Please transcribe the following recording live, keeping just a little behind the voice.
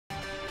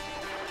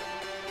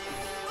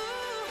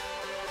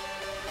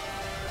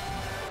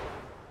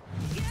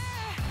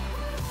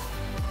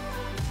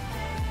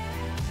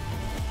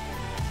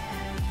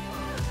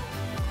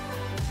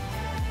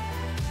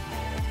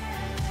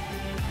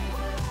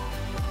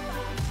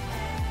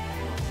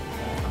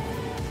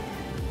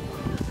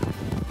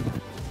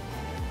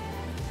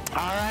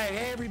right,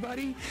 hey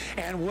everybody,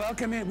 and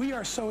welcome in. We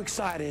are so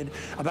excited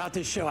about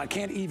this show. I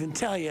can't even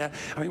tell you.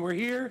 I mean, we're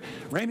here,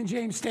 Raymond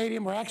James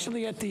Stadium. We're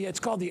actually at it's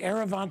called the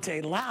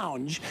Aravante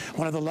Lounge,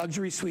 one of the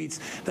luxury suites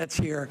that's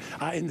here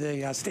in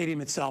the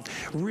stadium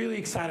itself. Really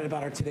excited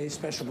about our today's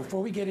special.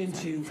 Before we get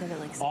into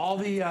all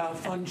the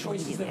fun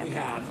choices that we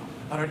have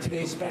on our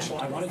today's special,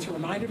 I wanted to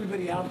remind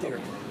everybody out there,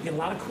 we get a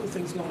lot of cool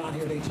things going on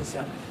here at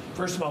HSN.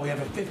 First of all, we have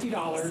a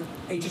 $50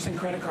 HSN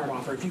credit card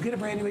offer. If you get a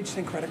brand new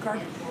HSN credit card,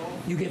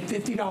 you get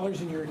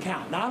 $50 in your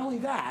account. Not only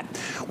that,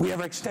 we have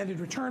an extended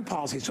return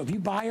policy. So if you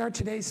buy our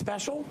today's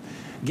special,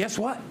 guess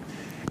what?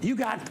 You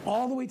got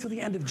all the way till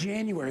the end of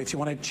January. If you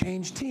want to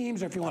change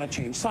teams or if you want to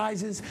change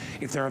sizes,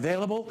 if they're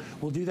available,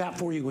 we'll do that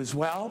for you as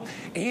well.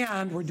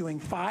 And we're doing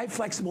 5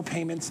 flexible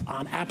payments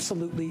on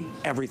absolutely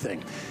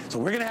everything. So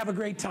we're going to have a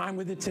great time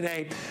with it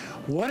today.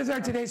 What is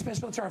our today's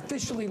special? It's our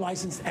officially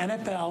licensed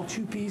NFL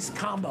 2-piece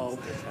combo,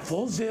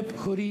 full zip,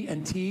 hoodie,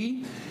 and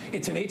tee.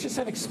 It's an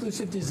HSN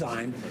exclusive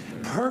design,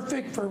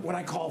 perfect for what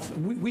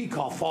we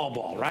call fall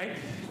ball, right?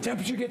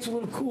 Temperature gets a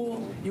little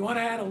cool. You want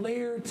to add a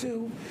layer or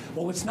two.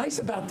 Well, what's nice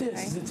about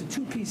this is it's a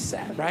 2-piece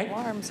set, right?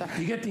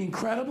 You get the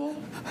incredible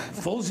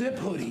full zip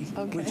hoodie,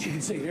 which you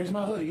can see. There's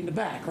my hoodie in the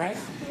back, right?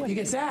 You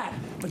get that,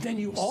 but then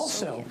you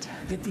also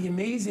get the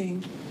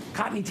amazing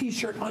cottony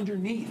t-shirt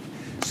underneath.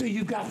 So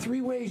you've got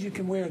 3 ways you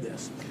can wear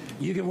this.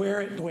 You can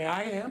wear it the way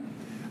I am.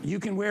 You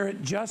can wear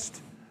it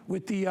just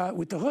with the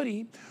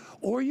hoodie,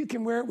 or you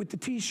can wear it with the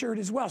t-shirt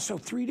as well. So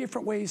 3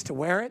 different ways to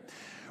wear it.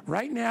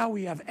 Right now,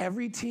 we have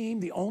every team.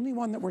 The only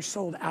one that we're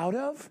sold out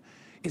of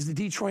is the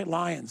Detroit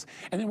Lions.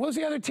 And then what's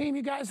the other team,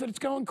 you guys, that it's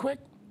going quick?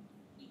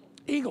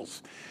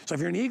 Eagles. So if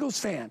you're an Eagles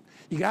fan,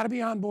 you got to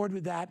be on board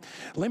with that.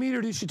 Let me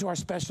introduce you to our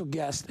special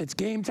guest. It's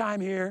game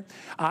time here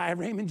at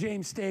Raymond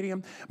James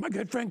Stadium. My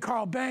good friend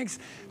Carl Banks,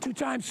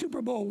 2-time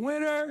Super Bowl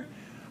winner,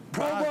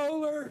 Pro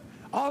Bowler,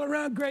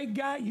 all-around great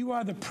guy. You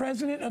are the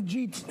president of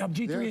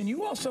G3, and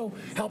you also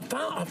helped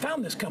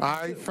found this company.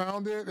 I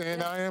found it,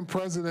 and I am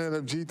president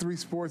of G3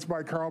 Sports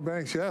by Carl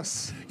Banks,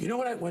 yes. You know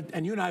what,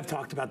 and you and I have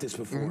talked about this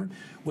before,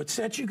 what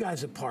sets you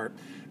guys apart,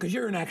 because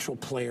you're an actual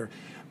player,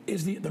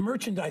 is the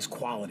merchandise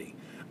quality.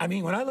 I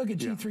mean, when I look at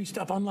G3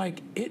 stuff, I'm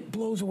like, it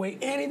blows away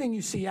anything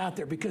you see out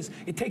there because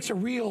it takes a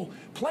real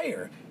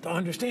player to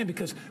understand,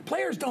 because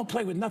players don't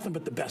play with nothing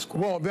but the best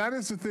quality. Well, that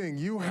is the thing.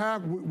 You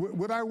have,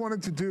 what I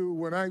wanted to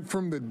do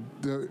from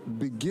the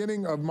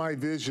beginning of my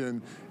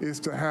vision is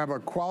to have a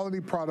quality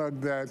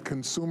product that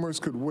consumers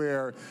could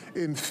wear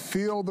and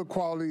feel the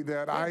quality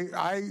that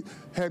I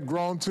had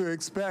grown to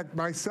expect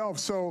myself.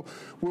 So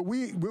what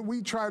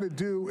we try to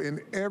do in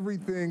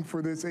everything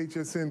for this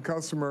HSN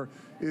customer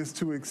is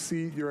to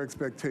exceed your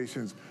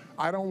expectations.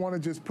 I don't want to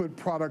just put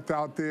product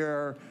out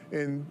there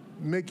and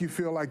make you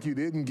feel like you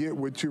didn't get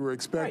what you were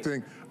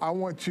expecting. Right. I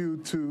want you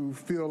to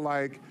feel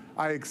like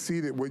I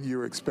exceeded what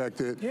you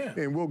expected. Yeah.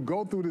 And we'll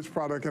go through this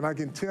product, and I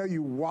can tell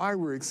you why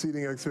we're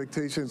exceeding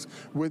expectations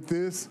with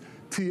this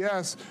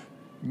TS.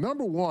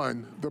 Number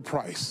one, the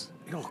price.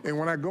 And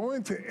when I go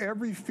into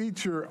every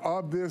feature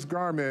of this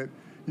garment,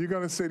 you're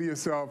going to say to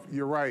yourself,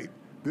 you're right,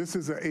 this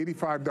is an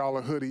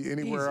 $85 hoodie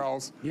anywhere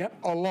else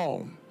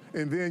alone.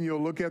 And then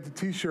you'll look at the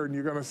t-shirt and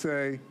you're gonna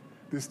say,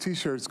 this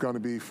t-shirt's gonna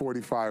be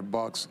 45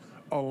 bucks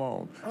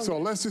alone. Okay. So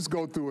let's just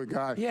go through it,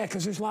 guys. Yeah,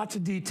 because there's lots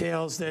of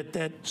details that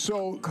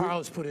Carl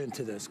has put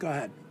into this. Go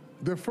ahead.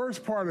 The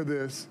first part of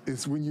this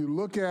is when you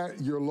look at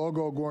your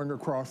logo going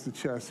across the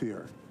chest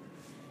here.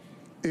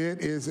 It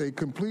is a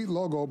complete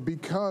logo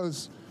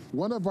because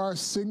one of our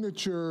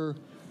signature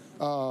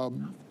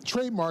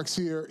trademarks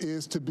here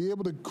is to be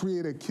able to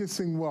create a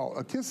kissing welt.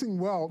 A kissing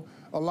welt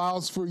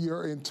allows for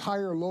your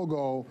entire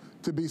logo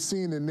to be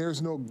seen, and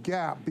there's no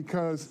gap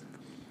because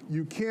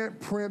you can't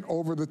print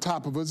over the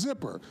top of a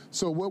zipper.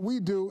 So what we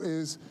do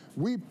is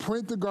we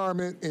print the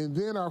garment, and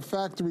then our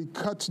factory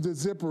cuts the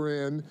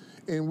zipper in,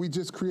 and we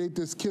just create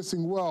this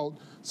kissing welt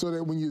so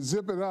that when you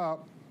zip it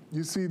up,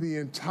 you see the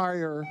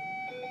entire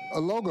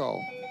logo.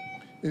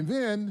 And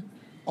then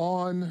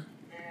on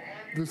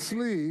the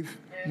sleeve,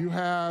 you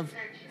have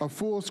a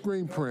full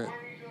screen print.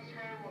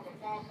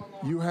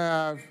 You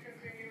have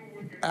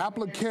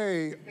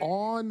applique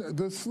on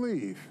the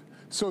sleeve.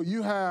 So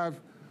you have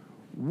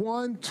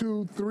 1,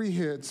 2, 3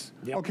 hits.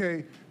 Yep.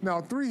 Okay,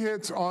 now 3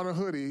 hits on a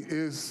hoodie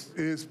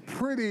is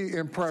pretty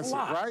impressive,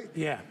 right?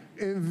 Yeah.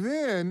 And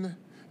then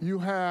you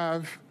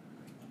have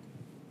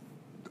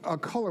a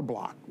color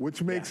block,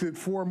 which makes it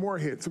 4 more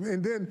hits.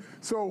 And then,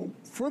 so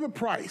for the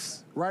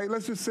price, right?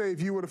 Let's just say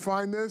if you were to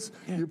find this,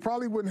 you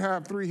probably wouldn't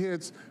have 3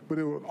 hits, but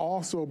it would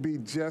also be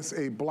just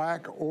a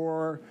black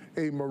or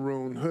a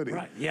maroon hoodie.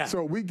 Right, yeah.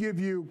 So we give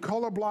you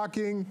color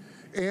blocking,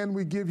 and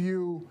we give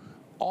you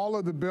all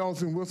of the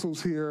bells and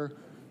whistles here: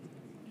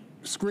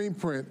 screen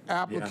print,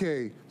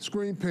 applique,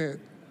 screen print,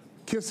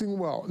 kissing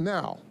welt.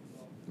 Now,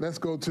 let's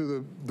go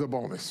to the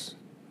bonus.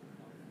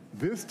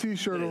 This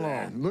t-shirt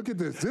alone, look at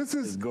this. This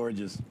is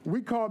gorgeous.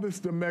 We call this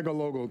the mega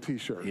logo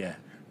t-shirt. Yeah.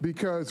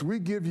 Because we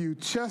give you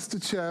chest to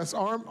chest,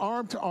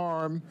 arm to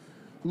arm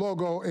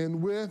logo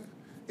and width,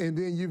 and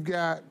then you've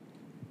got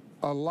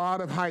a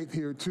lot of height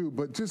here too,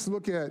 but just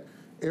look at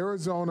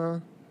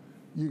Arizona.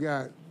 You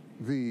got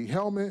the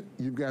helmet,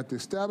 you've got the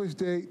established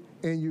date,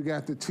 and you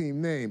got the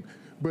team name.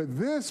 But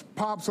this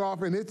pops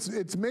off, and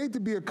it's made to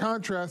be a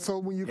contrast, so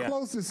when you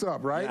close this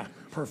up, right? Yeah,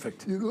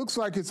 perfect. It looks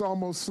like it's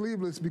almost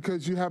sleeveless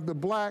because you have the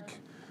black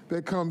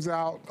that comes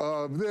out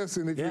of this,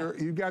 and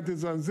if you've got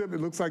this unzipped,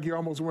 it looks like you're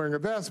almost wearing a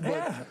vest. But,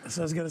 that's what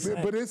I was gonna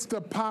say. But it's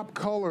the pop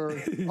color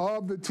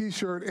of the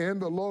T-shirt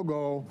and the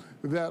logo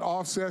that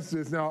offsets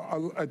this.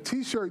 Now, a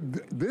T-shirt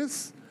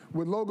this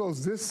with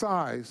logos this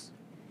size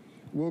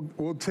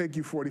will take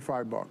you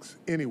 $45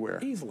 anywhere.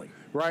 Easily.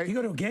 Right? You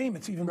go to a game,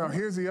 it's even more. Now,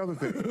 here's the other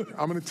thing.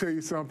 I'm going to tell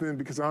you something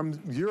because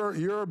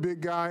you're a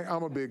big guy,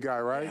 I'm a big guy,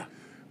 right? Yeah.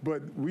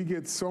 But we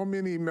get so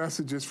many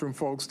messages from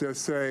folks that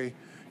say,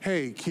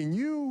 hey, can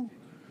you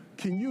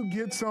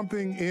get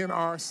something in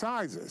our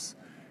sizes?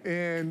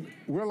 And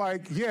we're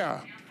like,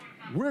 yeah,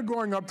 we're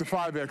going up to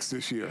 5X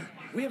this year.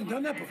 We haven't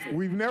done that before.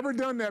 We've never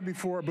done that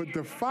before, but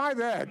the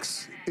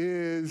 5X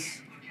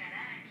is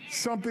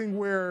something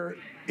where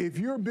if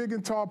you're a big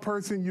and tall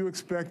person, you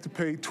expect to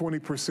pay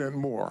 20%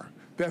 more.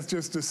 That's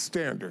just the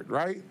standard,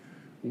 right?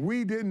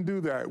 We didn't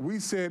do that. We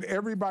said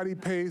everybody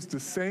pays the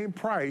same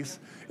price,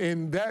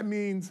 and that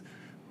means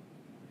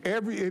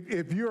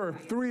if you're a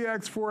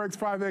 3X, 4X,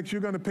 5X,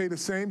 you're going to pay the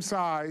same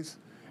size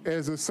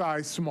as a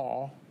size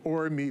small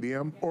or a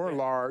medium or a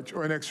large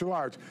or an extra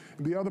large.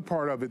 The other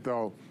part of it,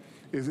 though,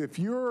 is if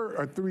you're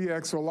a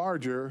 3X or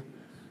larger,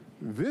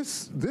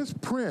 this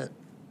print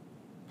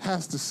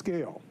has to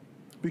scale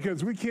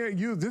because we can't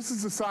use, this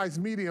is a size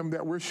medium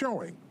that we're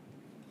showing.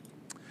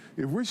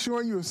 If we're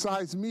showing you a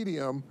size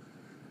medium,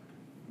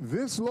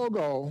 this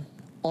logo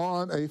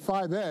on a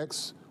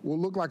 5X will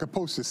look like a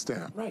postage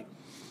stamp. Right.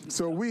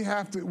 So we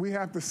have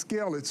to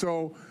scale it.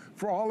 So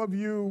for all of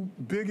you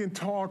big and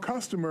tall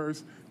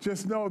customers,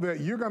 just know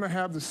that you're going to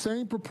have the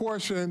same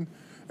proportion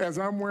as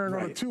I'm wearing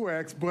on a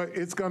 2X, but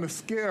it's going to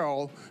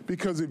scale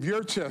because of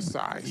your chest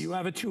size. You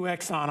have a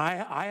 2X on.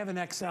 I have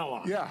an XL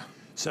on. Yeah.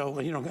 So,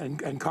 you know,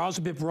 and Carl's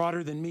a bit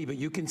broader than me, but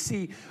you can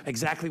see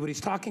exactly what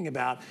he's talking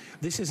about.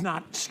 This is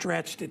not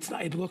stretched. It's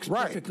not, it looks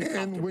perfectly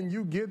comfortable. And when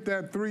you get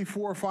that 3,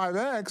 4,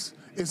 5X,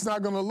 it's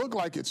not going to look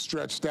like it's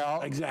stretched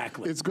out.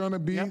 Exactly. It's going to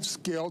be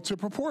scaled to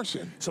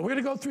proportion. So we're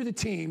going to go through the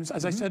teams.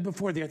 As I said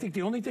before, I think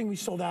the only thing we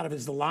sold out of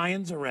is the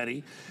Lions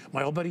already.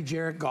 My old buddy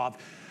Jared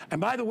Goff. And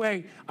by the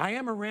way, I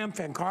am a Ram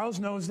fan. Carlos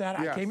knows that.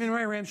 I came in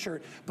my Ram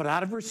shirt, but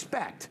out of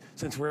respect,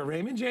 since we're at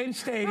Raymond James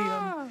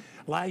Stadium,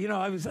 you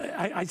know,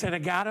 I said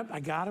I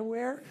gotta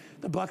wear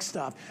the Bucs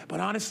stuff.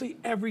 But honestly,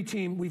 every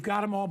team, we've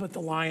got them all but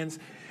the Lions,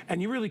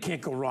 and you really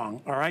can't go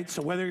wrong. All right.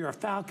 So whether you're a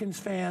Falcons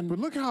fan, but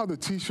look how the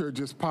T-shirt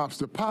just pops.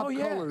 The pop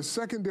color, the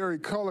secondary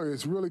color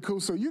is really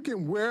cool. So you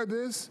can wear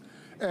this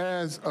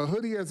as a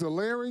hoodie as a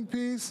layering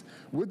piece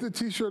with the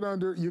T-shirt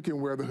under. You can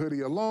wear the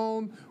hoodie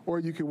alone, or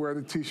you can wear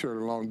the T-shirt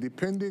alone,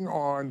 depending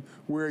on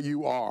where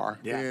you are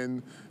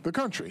in the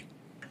country.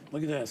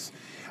 Look at this.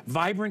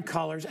 Vibrant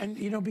colors. And,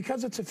 you know,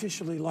 because it's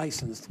officially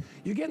licensed,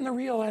 you're getting the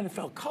real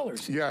NFL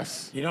colors.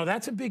 Yes. You know,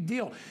 that's a big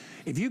deal.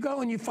 If you go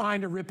and you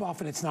find a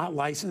ripoff and it's not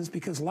licensed,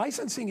 because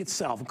licensing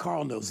itself, and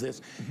Carl knows this,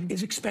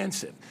 is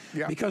expensive.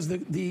 Yeah. Because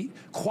the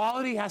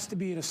quality has to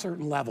be at a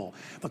certain level.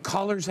 The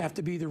colors have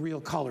to be the real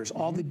colors.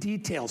 All the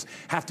details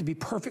have to be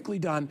perfectly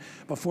done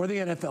before the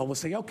NFL will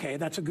say, okay,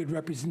 that's a good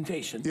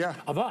representation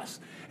of us.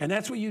 And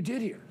that's what you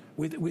did here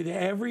with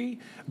every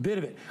bit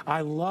of it. I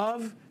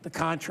love the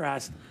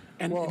contrast.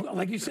 And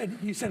like you said,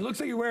 it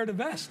looks like you're wearing a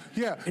vest.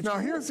 Yeah. Now,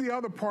 here's the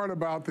other part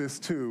about this,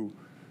 too.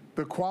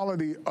 The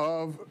quality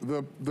of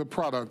the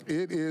product.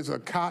 It is a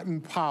cotton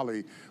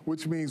poly,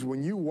 which means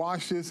when you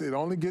wash this, it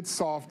only gets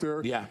softer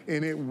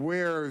and it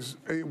wears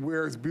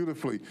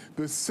beautifully.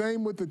 The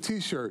same with the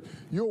T-shirt.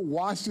 You'll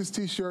wash this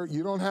T-shirt,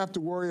 you don't have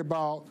to worry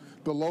about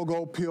the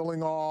logo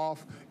peeling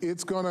off.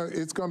 It's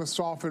gonna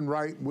soften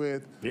right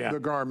with the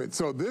garment.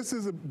 So this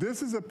is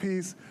a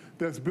piece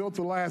that's built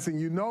to last, and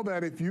you know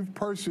that if you've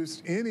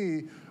purchased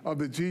any of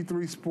the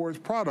G3 Sports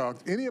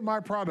product, any of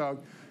my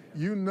product,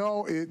 you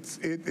know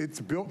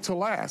it's built to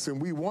last, and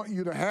we want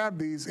you to have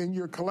these in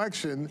your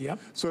collection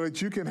so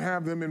that you can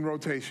have them in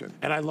rotation.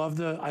 And I love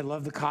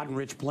the cotton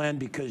rich blend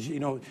because you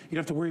know you don't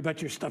have to worry about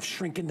your stuff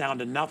shrinking down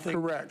to nothing.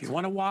 Correct. If you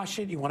want to wash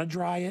it, you want to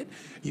dry it,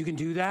 you can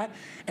do that.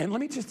 And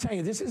let me just tell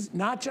you, this is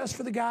not just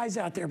for the guys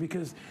out there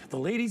because the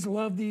ladies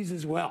love these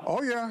as well.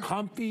 Oh yeah.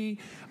 Comfy,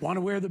 want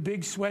to wear the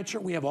big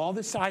sweatshirt. We have all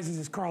the sizes,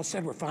 as Carl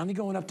said. We're finally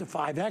going up to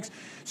 5X.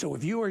 So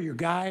if you or your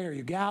guy or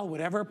your gal,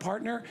 whatever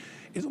partner,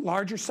 is a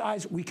larger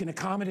size, we can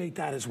accommodate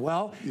that as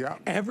well. Yeah.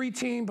 Every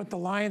team but the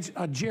Lions.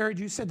 Jared,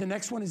 you said the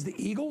next one is the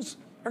Eagles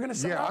are going to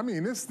sell out? I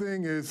mean, this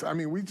thing is, I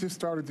mean, we just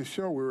started the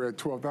show. We were at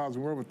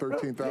 12,000. We're over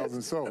 13,000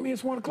 sold. I mean,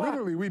 it's 1 o'clock.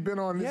 Literally, we've been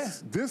on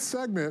this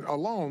segment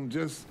alone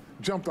just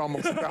jumped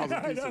almost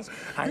 1,000 pieces.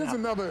 Here's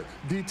another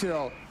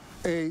detail.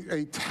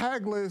 A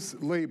tagless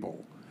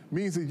label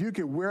means that you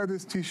can wear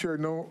this T-shirt,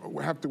 no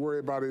have to worry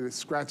about it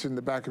scratching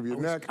the back of your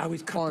neck. I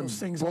always cut those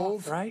things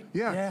off, right?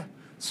 Yeah.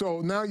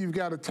 So now you've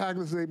got a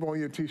tagless label on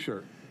your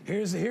T-shirt.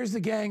 Here's the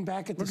gang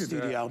back at the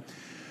studio.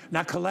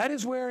 Now, Colette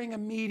is wearing a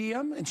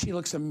medium, and she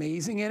looks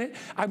amazing in it.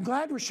 I'm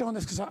glad we're showing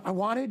this because I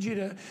wanted you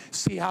to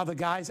see how the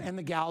guys and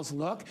the gals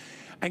look.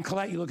 And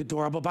Colette, you look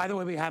adorable. By the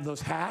way, we have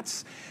those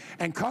hats.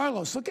 And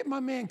Carlos, look at my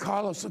man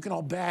Carlos looking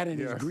all bad in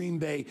his Green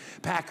Bay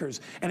Packers.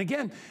 And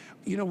again,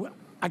 you know,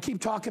 I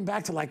keep talking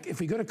back to, like, if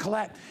we go to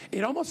Colette,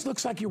 it almost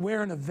looks like you're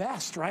wearing a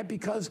vest, right?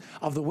 Because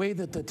of the way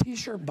that the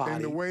T-shirt body.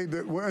 And the way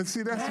that, well,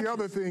 see, that's the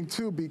other thing,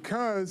 too,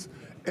 because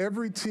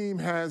every team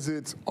has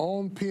its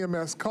own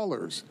PMS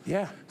colors.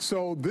 Yeah.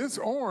 So this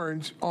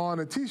orange on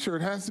a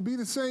T-shirt has to be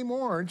the same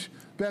orange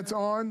that's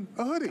on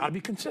a hoodie. Gotta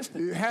be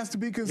consistent. It has to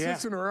be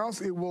consistent, or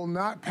else it will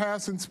not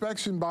pass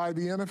inspection by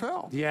the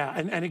NFL. Yeah,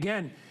 and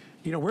again,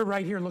 you know, we're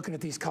right here looking at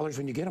these colors.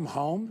 When you get them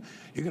home,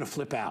 you're going to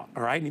flip out,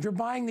 all right? And if you're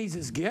buying these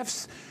as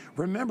gifts,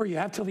 remember, you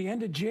have till the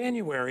end of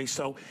January.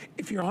 So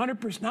if you're not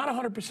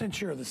 100%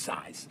 sure of the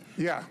size,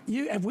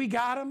 if we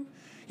got them,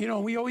 you know,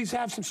 we always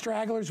have some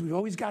stragglers. We've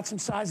always got some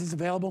sizes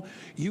available.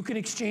 You can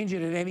exchange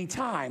it at any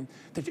time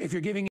if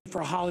you're giving it for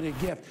a holiday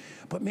gift.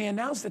 But, man,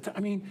 now's the time. I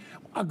mean,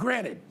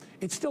 granted,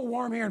 it's still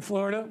warm here in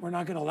Florida. We're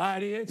not going to lie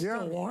to you. It's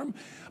still warm.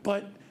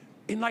 But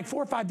in like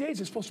 4 or 5 days,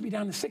 it's supposed to be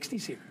down to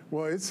 60s here.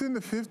 Well, it's in the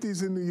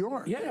 50s in New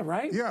York. Yeah,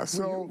 right? Yeah,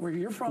 so where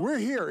you're from? We're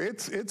here.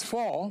 It's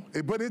fall,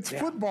 but it's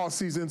football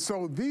season.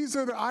 So these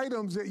are the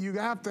items that you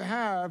have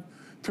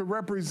to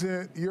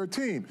represent your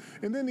team.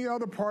 And then the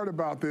other part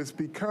about this,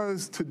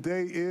 because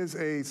today is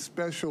a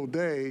special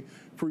day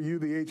for you,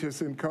 the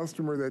HSN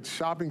customer that's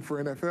shopping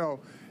for NFL,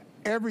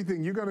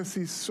 everything, you're going to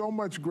see so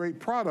much great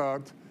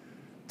product.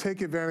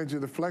 Take advantage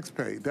of the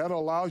FlexPay. That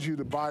allows you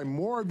to buy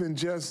more than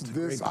just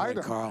this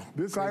item. Carl.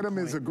 This item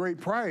is a great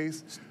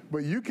price, but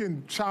you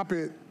can chop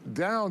it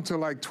down to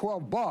like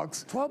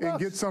 $12 and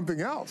get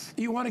something else.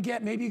 You want to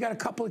get, maybe you got a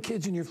couple of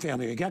kids in your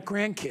family, or you got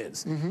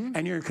grandkids,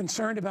 and you're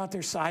concerned about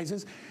their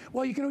sizes.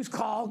 Well, you can always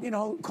call, you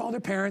know, call their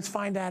parents,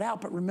 find that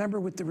out. But remember,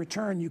 with the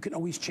return, you can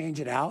always change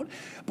it out.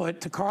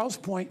 But to Carl's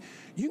point,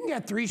 you can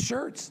get 3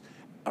 shirts.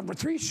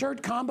 3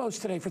 shirt combos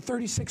today for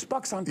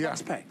 $36 on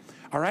FlexPay.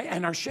 All right,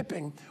 and our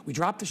shipping, we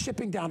dropped the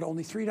shipping down to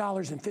only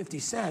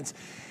 $3.50.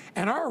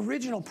 And our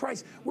original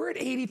price, we're at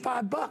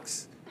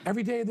 $85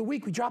 every day of the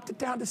week. We dropped it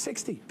down to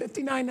 $60,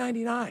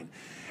 $59.99.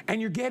 And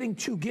you're getting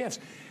 2 gifts.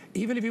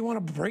 Even if you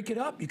want to break it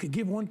up, you could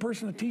give one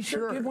person a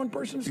T-shirt, give one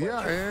person a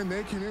sweatshirt. Yeah, and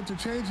they can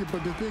interchange it.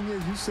 But the thing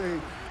is, you say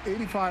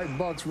 $85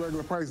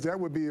 regular price, that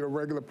would be a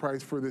regular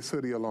price for this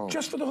hoodie alone.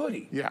 Just for the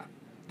hoodie? Yeah.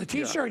 The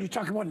T-shirt, you're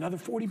talking about another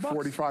 $40.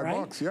 $45,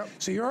 right? Yep.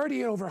 So you're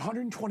already at over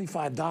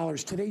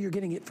 $125. Today, you're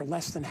getting it for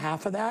less than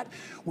half of that,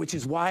 which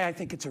is why I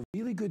think it's a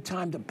really good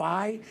time to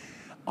buy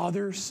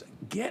others.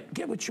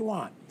 Get what you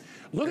want.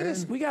 Look at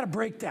this. We got a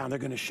breakdown they're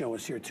going to show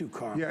us here too,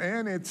 Carl. Yeah,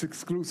 and it's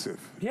exclusive.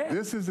 Yeah.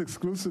 This is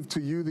exclusive to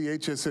you, the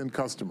HSN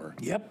customer.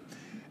 Yep.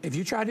 If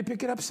you tried to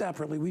pick it up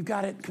separately, we've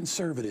got it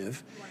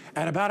conservative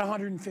at about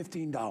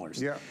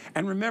 $115. Yeah.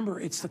 And remember,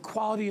 it's the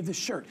quality of the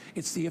shirt.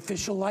 It's the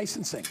official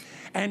licensing.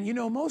 And you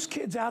know, most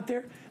kids out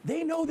there,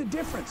 they know the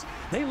difference.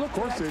 They look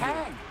for that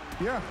tag.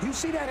 Yeah. You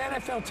see that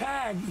NFL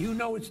tag, you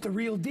know it's the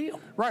real deal.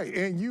 Right,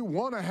 and you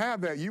want to have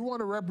that. You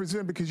want to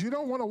represent, because you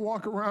don't want to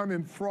walk around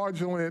in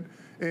fraudulent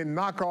and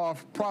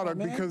knockoff product,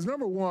 because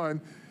number one,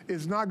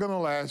 it's not going to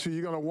last you.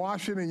 You're going to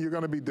wash it and you're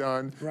going to be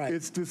done. Right.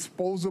 It's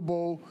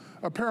disposable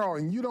apparel,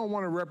 and you don't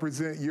want to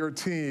represent your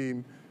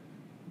team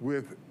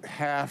with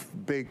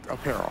half-baked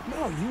apparel.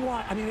 No, you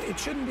want, I mean, it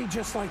shouldn't be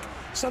just like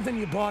something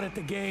you bought at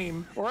the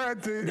game. Or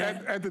at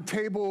the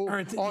table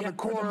on the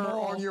corner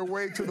on your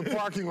way to the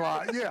parking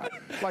lot. Yeah,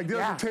 like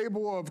there's a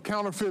table of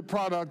counterfeit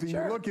product, and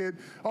you look at,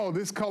 oh,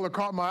 this color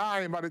caught my eye,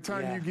 and by the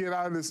time you get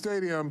out of the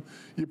stadium,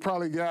 you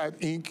probably got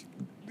ink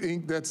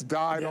that's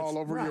dyed all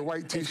over your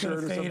white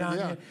T-shirt or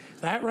something.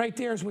 That right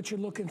there is what you're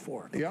looking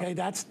for. Okay,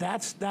 that's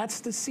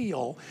the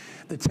seal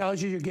that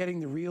tells you you're getting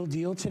the real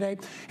deal today.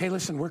 Hey,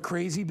 listen, we're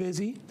crazy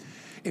busy.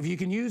 If you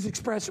can use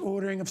express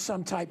ordering of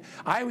some type,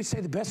 I always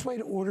say the best way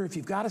to order, if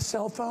you've got a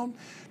cell phone,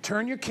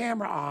 turn your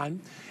camera on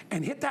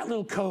and hit that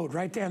little code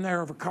right down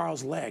there over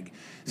Carl's leg.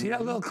 See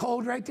that little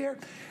code right there?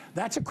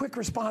 That's a quick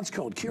response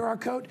code,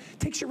 QR code.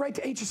 Takes you right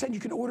to HSN.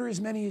 You can order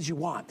as many as you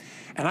want.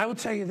 And I will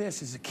tell you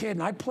this, as a kid,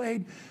 and I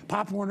played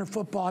Pop Warner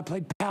football, I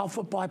played PAL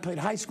football, I played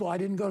high school. I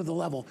didn't go to the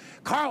level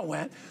Carl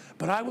went,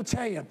 but I will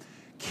tell you,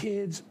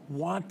 kids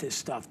want this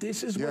stuff.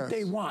 This is what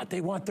they want.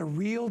 They want the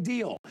real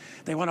deal.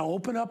 They want to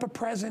open up a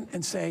present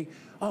and say,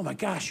 oh my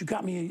gosh, you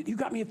got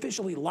me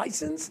officially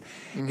licensed.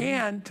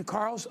 And to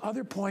Carl's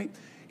other point,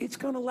 it's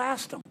going to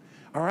last them.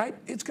 All right?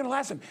 It's going to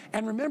last them.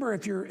 And remember,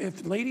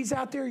 if ladies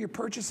out there, you're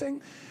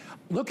purchasing,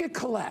 look at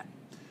Colette.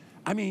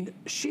 I mean,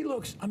 she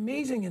looks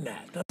amazing in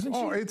that, doesn't she?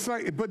 Oh, it's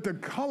like, but the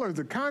colors,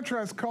 the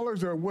contrast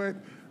colors are what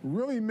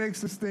really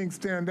makes this thing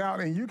stand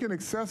out, and you can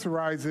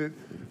accessorize it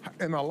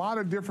in a lot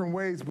of different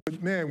ways.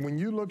 But man, when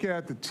you look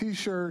at the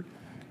T-shirt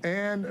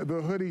and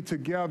the hoodie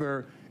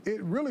together,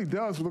 it really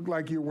does look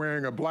like you're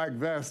wearing a black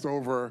vest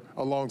over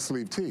a long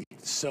sleeve tee.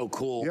 So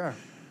cool. Yeah.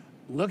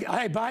 Look,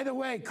 hey, by the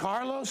way,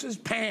 Carlos's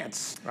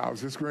pants. I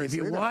was just going to say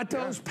that. If you want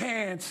those yeah.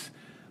 pants,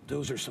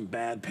 Those are some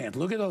bad pants.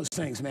 Look at those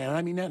things, man.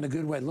 I mean that in a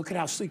good way. Look at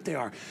how sleek they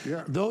are.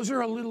 Yeah. Those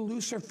are a little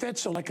looser fit,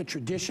 so like a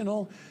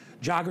traditional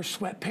jogger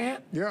sweat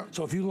pant. Yeah.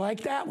 So if you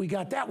like that, we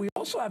got that. We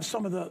also have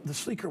some of the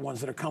sleeker ones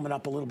that are coming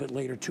up a little bit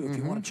later too, if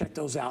you want to check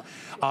those out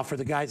for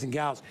the guys and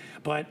gals.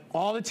 But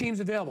all the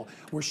teams available.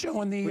 We're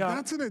showing the... But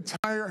that's an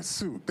entire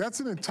suit. That's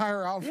an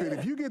entire outfit. Yeah.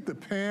 If you get the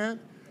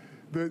pant,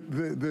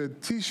 the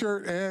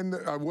T-shirt, and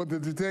what the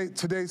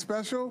today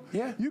special,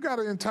 yeah, you got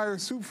an entire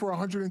suit for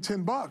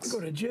 $110. You go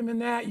to the gym in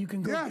that. You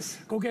can go,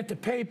 go get the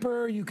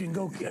paper. You can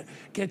go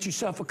get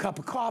yourself a cup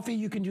of coffee.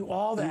 You can do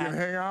all that. You can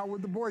hang out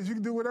with the boys. You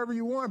can do whatever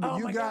you want, but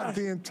you got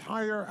the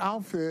entire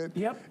outfit,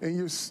 and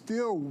you're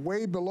still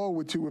way below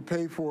what you would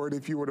pay for it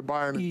if you were to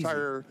buy an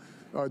entire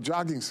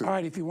jogging suit. All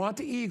right, if you want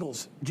the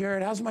Eagles,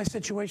 Jared, how's my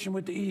situation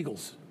with the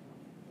Eagles?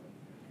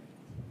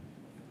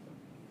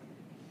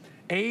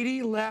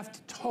 80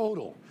 left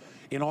total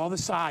in all the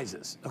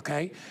sizes,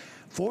 okay?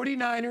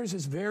 49ers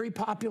is very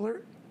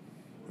popular.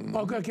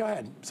 Oh, good, go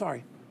ahead,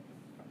 sorry.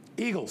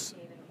 Eagles.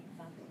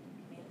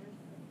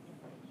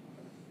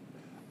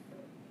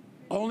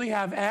 Only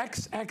have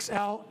X,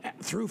 XL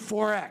through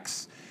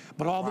 4X,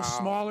 but all the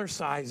smaller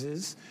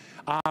sizes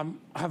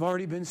have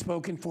already been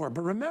spoken for.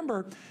 But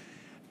remember,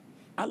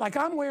 like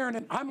I'm wearing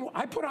it,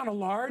 I put on a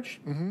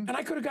large, and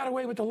I could have got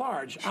away with the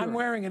large. Sure. I'm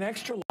wearing an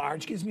extra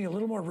large, gives me a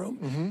little more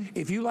room.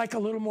 If you like a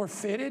little more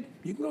fitted,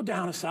 you can go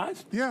down a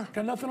size. Yeah.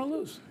 Got nothing to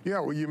lose. Yeah,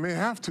 well, you may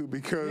have to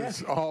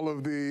because all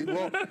of the,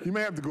 well, you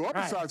may have to go up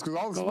a size because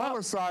all the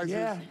smaller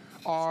sizes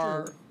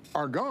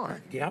are gone.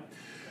 Yep.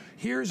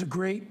 Here's a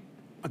great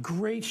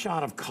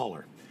shot of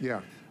color.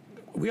 Yeah.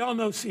 We all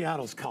know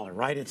Seattle's color,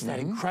 right? It's that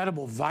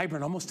incredible,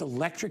 vibrant, almost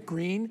electric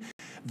green.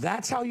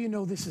 That's how you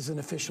know this is an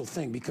official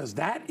thing, because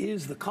that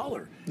is the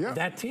color of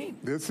that team.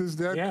 This is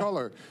that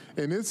color.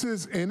 And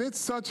it's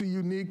such a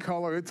unique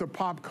color. It's a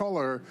pop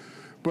color.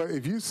 But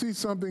if you see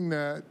something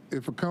that,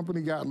 if a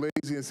company got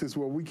lazy and says,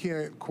 well, we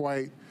can't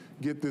quite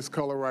get this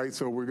color right,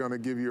 so we're going to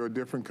give you a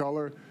different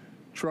color,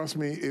 trust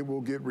me, it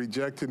will get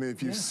rejected. And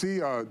if you see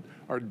a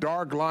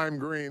dark lime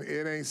green,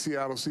 it ain't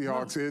Seattle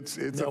Seahawks.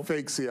 No. It's a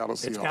fake Seattle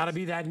Seahawks. It's got to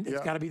be that.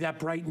 It's got to be that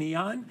bright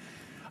neon.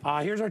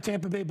 Here's our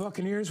Tampa Bay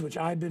Buccaneers, which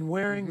I've been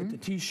wearing with the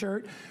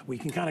T-shirt. We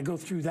can kind of go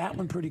through that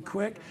one pretty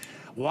quick.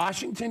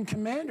 Washington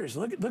Commanders.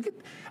 Look at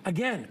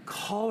again,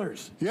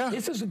 colors. Yeah.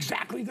 This is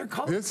exactly their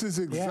color. This is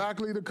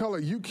exactly the color.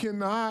 You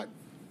cannot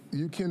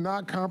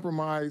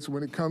compromise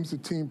when it comes to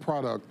team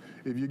product.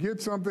 If you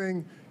get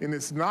something and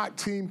it's not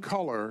team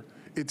color,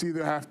 it's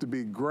either have to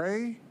be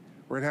gray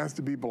or it has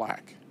to be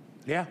black.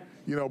 Yeah.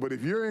 You know, but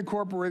if you're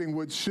incorporating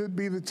what should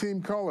be the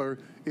team color,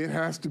 it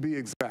has to be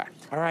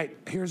exact. All right,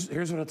 here's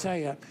what I'll tell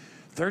you.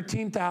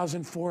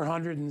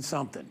 13,400 and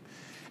something.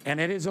 And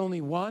it is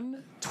only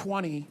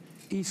 1:20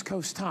 East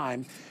Coast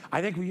time.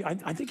 I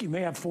think you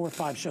may have 4 or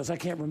 5 shows. I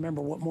can't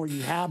remember what more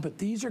you have, but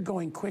these are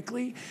going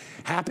quickly.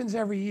 Happens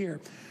every year.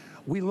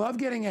 We love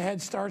getting a head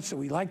start, so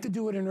we like to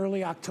do it in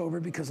early October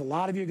because a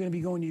lot of you are going to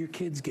be going to your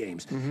kids'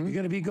 games. You're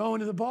going to be going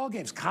to the ball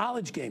games,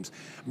 college games.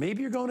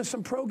 Maybe you're going to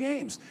some pro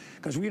games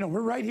because we're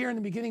right here in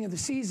the beginning of the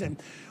season.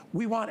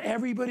 We want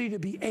everybody to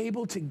be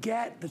able to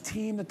get the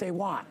team that they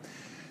want.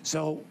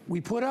 So we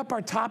put up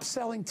our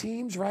top-selling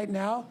teams right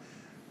now.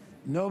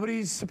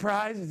 Nobody's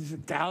surprised. It's the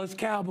Dallas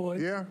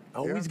Cowboys. Yeah.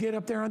 Always get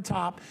up there on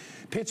top.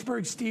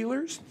 Pittsburgh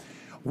Steelers.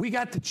 We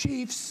got the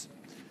Chiefs,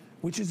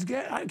 which is,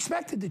 I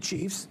expected the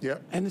Chiefs.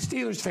 Yep. And the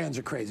Steelers fans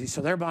are crazy,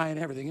 so they're buying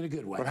everything in a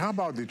good way. But how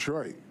about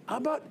Detroit? How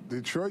about?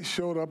 Detroit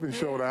showed up and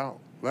showed out.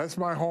 That's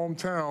my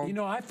hometown. You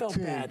know, I felt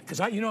bad, because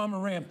I'm a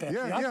Ram fan.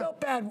 Yeah, I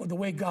felt bad with the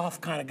way Goff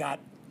kind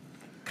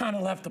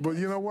of left the place.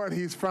 But you know what?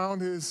 He's found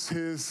his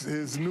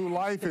new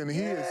life, and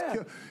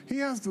he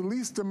has the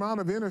least amount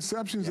of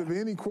interceptions of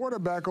any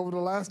quarterback over the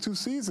last 2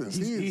 seasons.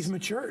 He's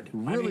matured.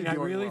 Really I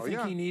really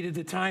think he needed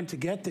the time to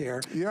get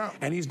there. Yeah.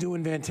 And he's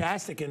doing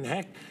fantastic. And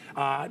heck,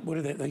 what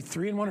are they, like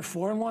 3-1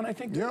 or 4-1, I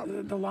think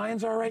the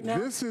Lions are right now?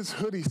 This is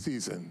hoodie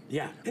season.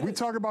 Yeah. We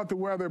talk about the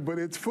weather, but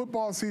it's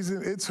football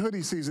season, it's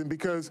hoodie season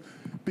because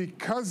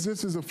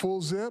this is a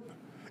full zip,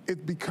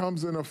 it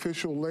becomes an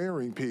official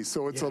layering piece.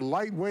 So it's a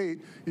lightweight.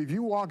 If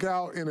you walk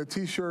out in a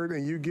T-shirt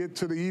and you get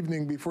to the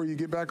evening before you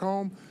get back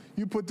home,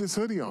 you put this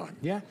hoodie on.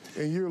 Yeah.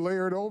 And you're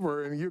layered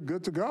over and you're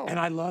good to go. And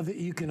I love that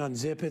you can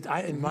unzip it.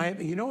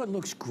 You know what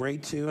looks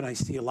great too, and I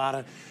see a lot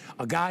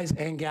of guys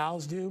and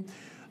gals do?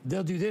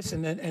 They'll do this,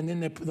 and then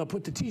they'll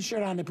put the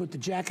T-shirt on, they put the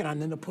jacket on,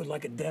 then they'll put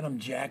like a denim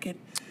jacket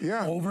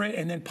over it,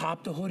 and then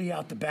pop the hoodie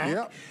out the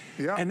back.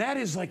 Yeah. And that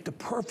is like the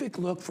perfect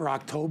look for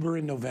October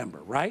and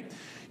November, right?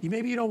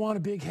 Maybe you don't want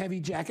a big, heavy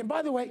jacket.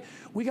 By the way,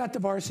 we got the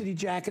varsity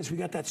jackets. We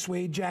got that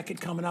suede jacket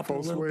coming up in a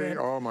little bit.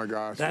 Oh, my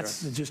gosh.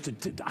 That's just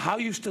how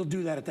you still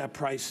do that at that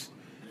price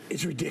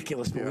is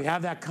ridiculous, but we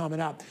have that coming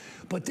up.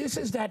 But this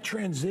is that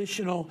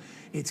transitional,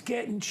 it's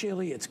getting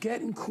chilly, it's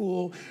getting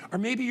cool, or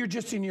maybe you're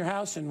just in your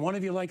house and one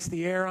of you likes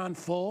the air on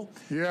full.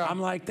 Yeah. I'm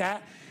like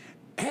that.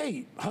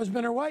 Hey,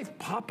 husband or wife,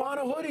 pop on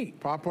a hoodie.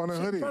 Pop on a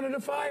hoodie. In front of the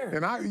fire.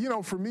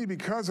 And for me,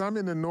 because I'm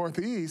in the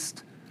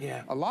Northeast,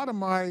 Yeah. A lot of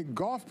my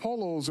golf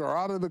polos are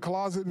out of the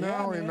closet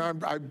now, and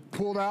I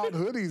pulled out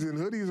hoodies, and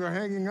hoodies are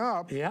hanging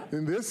up. Yeah.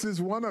 And this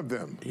is one of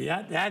them.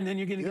 Yeah, and then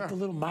you're going to get the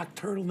little mock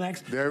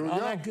turtlenecks, there we all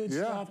go. that good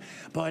stuff.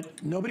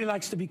 But nobody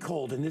likes to be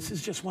cold, and this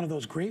is just one of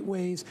those great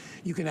ways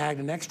you can add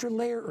an extra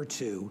layer or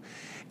two.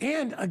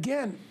 And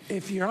again,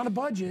 if you're on a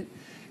budget,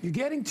 you're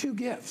getting 2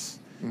 gifts.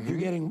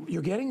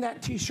 You're getting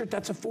that T-shirt,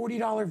 that's a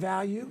 $40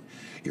 value.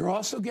 You're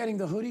also getting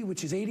the hoodie,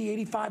 which is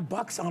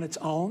 $85 on its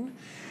own,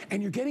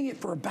 and you're getting it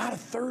for about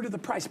 1/3 of the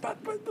price, about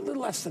a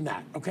little less than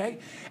that, okay?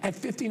 At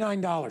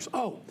 $59.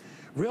 Oh,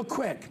 real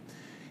quick,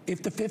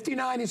 if the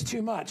 $59 is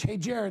too much, hey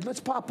Jared,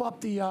 let's pop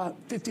up the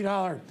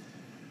 $50.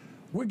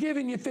 We're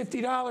giving you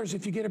 $50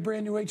 if you get a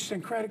brand new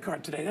HSN credit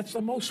card today. That's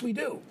the most we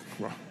do.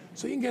 Wow.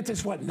 So you can get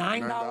this, what,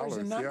 $9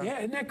 and yeah,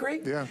 isn't that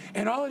great? Yeah.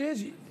 And all it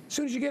is, as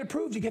soon as you get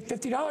approved, you get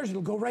 $50.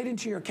 It'll go right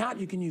into your account.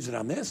 You can use it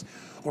on this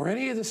or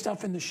any of the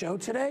stuff in the show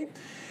today.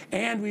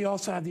 And we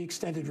also have the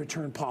extended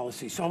return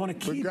policy. So I want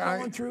to keep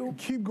going through.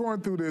 Keep going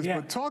through this,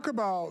 but talk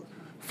about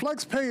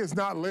flex pay is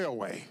not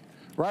layaway.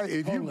 Right?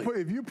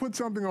 If you put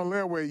something on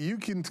layaway, you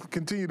can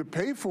continue to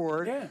pay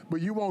for it, but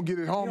you won't get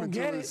it home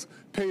until it's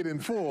paid in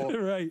full.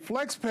 Right.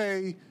 Flex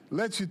pay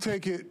lets you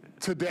take it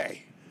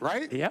today,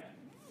 right? Yep.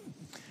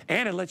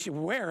 And it lets you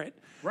wear it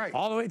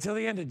all the way till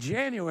the end of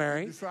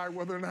January. Decide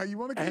whether or not you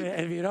want to keep it.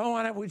 And if you don't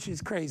want it, which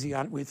is crazy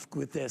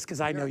with this,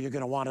 because I know you're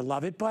going to want to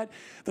love it. But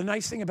the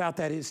nice thing about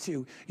that is,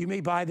 too, you may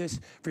buy this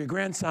for your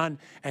grandson,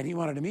 and he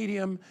wanted a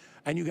medium,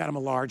 and you got him a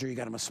large or you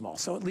got him a small.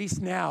 So at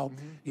least now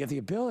you have the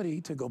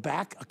ability to go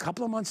back a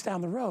couple of months down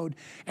the road,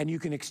 and you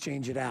can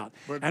exchange it out.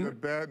 But the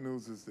bad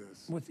news is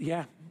this.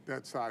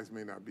 That size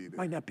may not be there.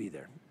 Might not be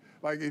there.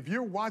 Like, if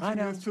you're watching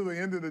this to the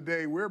end of the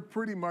day, we're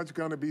pretty much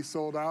going to be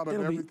sold out of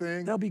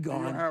everything. They'll be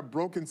gone. You'll have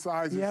broken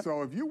sizes.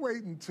 So if you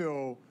wait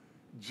until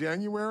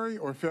January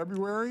or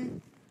February,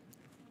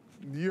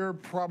 you're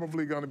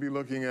probably going to be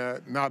looking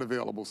at not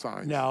available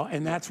signs. No,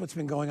 and that's what's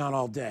been going on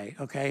all day,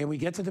 okay? And we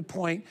get to the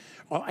point,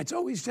 well, it's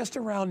always just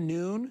around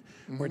noon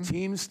where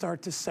teams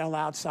start to sell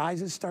out,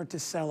 sizes start to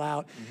sell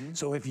out.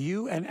 So if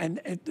you,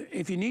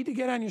 if you need to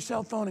get on your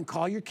cell phone and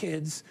call your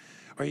kids,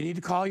 or you need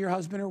to call your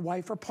husband or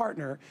wife or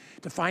partner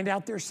to find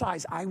out their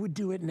size, I would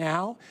do it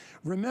now.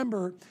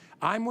 Remember,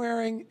 I'm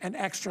wearing an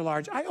extra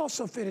large. I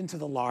also fit into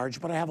the large,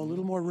 but I have a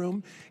little more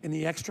room in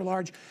the extra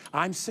large.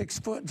 I'm 6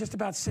 foot, just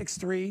about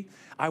 6'3".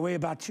 I weigh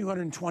about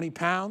 220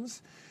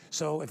 pounds.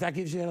 So if that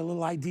gives you a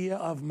little idea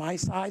of my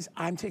size,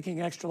 I'm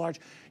taking extra large.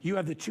 You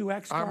have the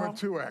 2X, Carl? I'm a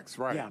 2X,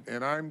 right. Yeah.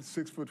 And I'm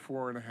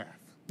 6'4.5".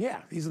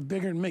 Yeah, he's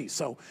bigger than me.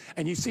 So,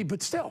 and you see,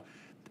 but still,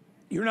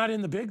 you're not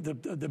in the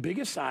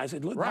biggest size.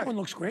 That one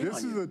looks great on you.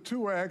 This is a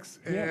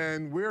 2X,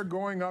 and we're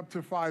going up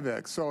to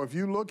 5X. So if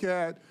you look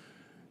at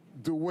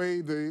the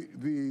way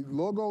the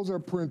logos are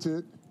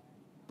printed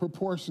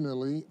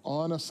proportionally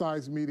on a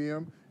size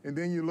medium, and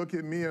then you look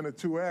at me in a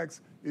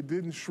 2X, it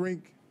didn't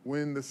shrink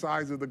when the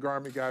size of the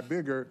garment got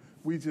bigger.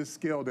 We just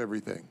scaled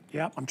everything.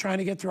 Yep, I'm trying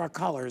to get through our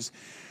colors.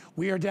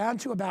 We are down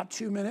to about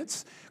 2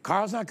 minutes.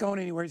 Carl's not going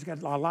anywhere. He's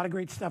got a lot of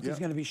great stuff he's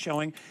going to be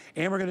showing.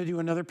 And we're going to do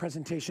another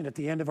presentation at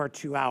the end of our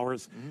 2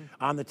 hours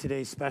on the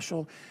Today's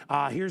Special.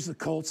 Here's the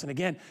Colts. And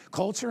again,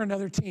 Colts are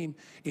another team.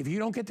 If you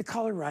don't get the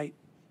color right,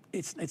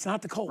 it's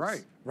not the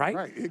Colts.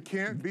 Right? It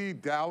can't be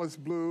Dallas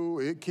blue.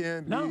 It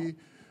can't be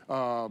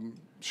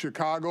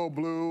Chicago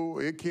blue.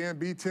 It can't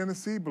be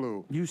Tennessee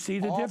blue. You see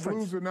the difference. All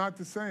blues are not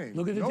the same.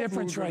 Look at the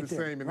difference right there.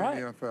 No blues are the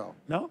same in the NFL.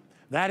 No.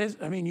 That is,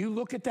 I mean, you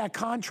look at that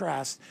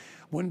contrast.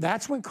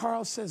 That's when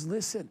Carl says,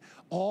 listen,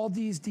 all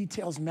these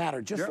details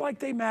matter, just like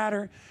they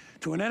matter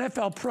to an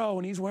NFL pro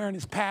when he's wearing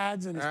his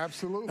pads and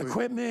his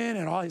equipment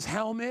and all his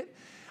helmet.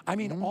 I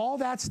mean, all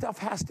that stuff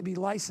has to be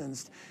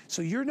licensed.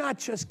 So you're not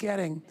just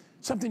getting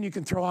something you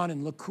can throw on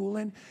and look cool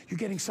in. You're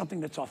getting something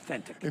that's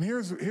authentic. And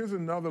here's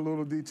another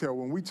little detail.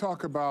 When we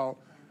talk about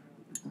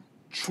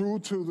true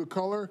to the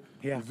color,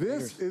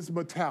 this is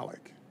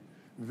metallic.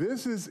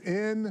 This is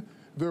in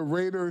the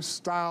Raiders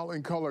style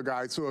and color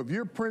guide. So if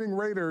you're printing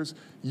Raiders,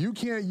 you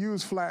can't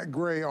use flat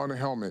gray on a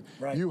helmet.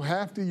 You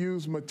have to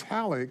use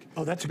metallic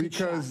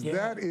because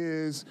that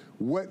is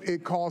what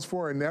it calls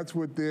for, and that's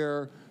what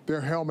their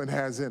helmet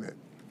has in it.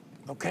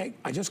 Okay,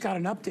 I just got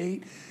an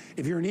update.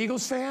 If you're an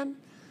Eagles fan,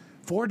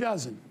 4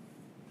 dozen.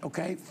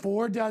 Okay,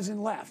 4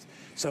 dozen left.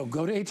 So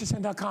go to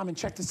hsn.com and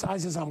check the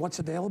sizes on what's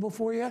available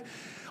for you.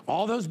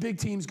 All those big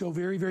teams go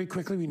very, very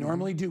quickly. We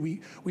normally do.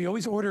 We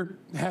always order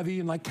heavy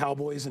and like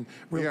Cowboys and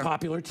real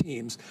popular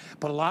teams.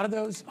 But a lot of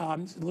those a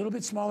little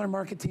bit smaller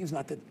market teams,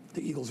 not that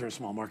the Eagles are a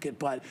small market,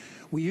 but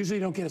we usually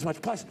don't get as much.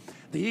 Plus,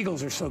 the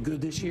Eagles are so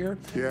good this year.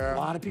 A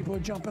lot of people are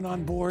jumping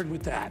on board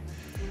with that.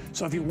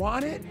 So if you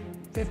want it,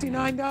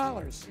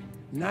 $59.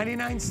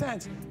 99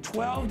 cents,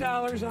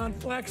 $12 on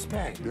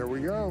FlexPay. There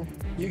we go.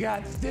 You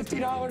got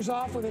 $50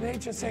 off with an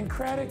HSN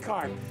credit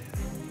card.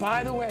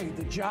 By the way,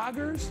 the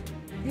joggers,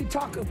 you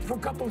talk for a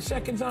couple of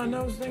seconds on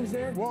those things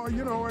there? Well,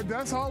 you know,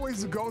 that's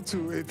always the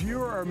go-to. If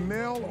you're a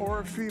male or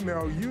a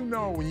female, you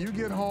know when you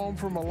get home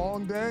from a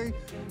long day,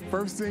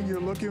 first thing you're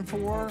looking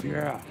for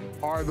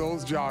are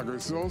those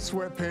joggers, those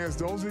sweatpants.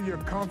 Those are your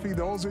comfy,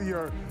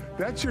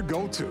 that's your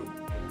go-to,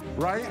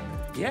 right?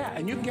 Yeah,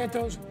 and you can get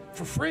those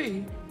for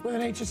free with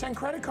an HSN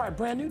credit card,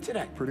 brand new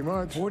today. Pretty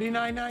much.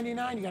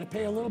 $49.99, you gotta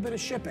pay a little bit of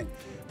shipping.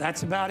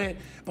 That's about it.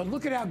 But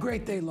look at how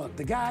great they look,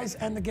 the guys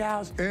and the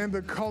gals. And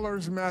the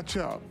colors match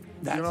up.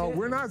 That's you know, it.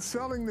 We're not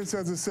selling this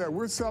as a set.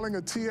 We're selling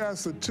a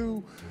TS, a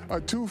two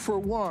for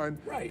one.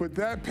 Right. But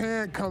that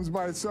pant comes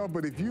by itself.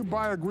 But if you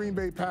buy a Green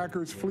Bay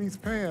Packers fleece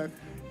pant,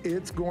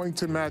 it's going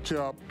to match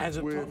up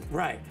with...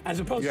 Right,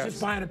 as opposed to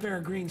just buying a pair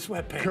of green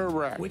sweatpants.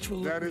 Correct. Which will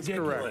look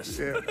ridiculous.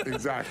 That is correct. Yeah,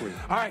 exactly.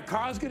 All right,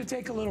 Carl's gonna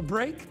take a little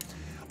break.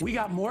 We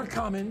got more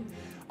coming.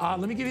 Let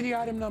me give you the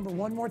item number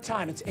one more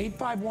time. It's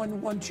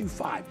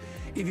 851125.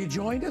 If you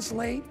joined us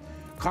late,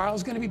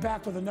 Carl's going to be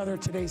back with another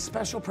today's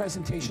special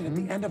presentation at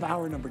the end of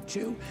hour number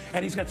 2,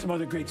 and he's got some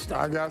other great stuff.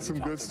 I got some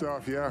good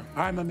stuff, yeah.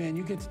 All right, my man,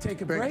 you get to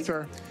take a break. Thanks,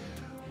 sir.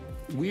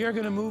 We are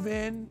going to move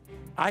in.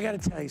 I got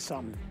to tell you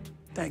something.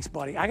 Thanks,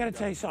 buddy. I got to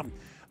tell you something.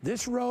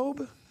 This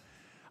robe,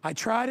 I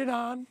tried it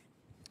on,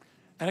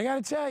 and I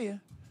got to tell you,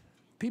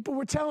 people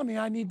were telling me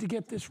I need to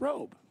get this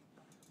robe.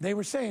 They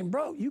were saying,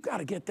 bro, you got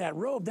to get that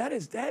robe. That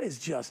is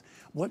just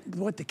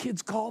what the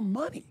kids call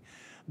money.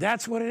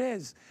 That's what it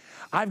is.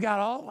 I've got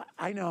all,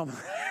 I know,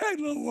 I'm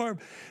a little warm.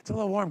 It's a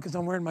little warm because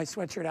I'm wearing my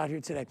sweatshirt out here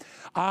today.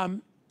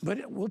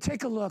 But we'll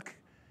take a look.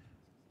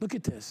 Look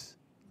at this.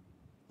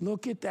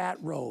 Look at that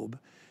robe.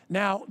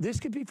 Now, this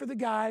could be for the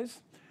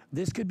guys.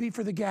 This could be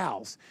for the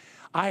gals.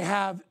 I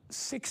have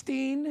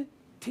 16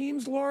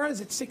 teams, Laura.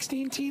 Is it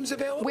 16 teams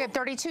available? We have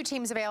 32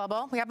 teams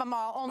available. We have them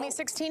all. Only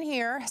 16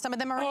 here. Some of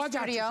them are in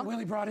studio. So we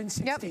only brought in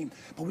 16. Yep.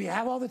 But we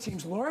have all the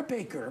teams. Laura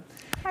Baker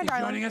is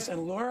joining us,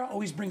 and Laura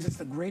always brings us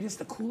the greatest,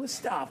 the coolest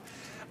stuff.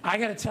 I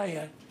got to tell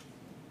you,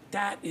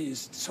 that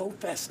is so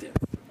festive.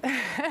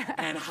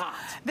 And hot.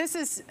 This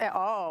is,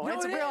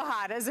 it's real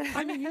hot, isn't it?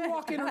 I mean, you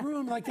walk in a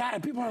room like that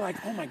and people are like,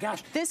 oh my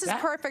gosh. This is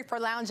perfect for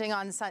lounging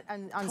on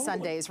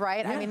Sundays,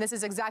 right? Yeah. I mean, this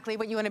is exactly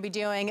what you want to be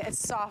doing. It's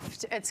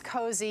soft, it's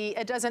cozy.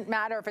 It doesn't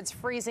matter if it's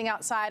freezing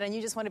outside and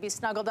you just want to be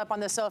snuggled up on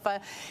the sofa,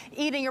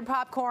 eating your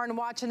popcorn,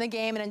 watching the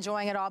game and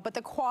enjoying it all. But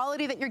the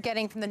quality that you're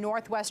getting from the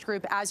Northwest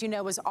Group, as you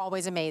know, is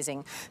always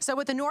amazing. So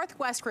with the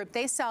Northwest Group,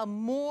 they sell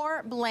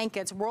more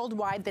blankets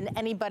worldwide than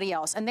anybody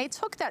else. And they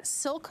took that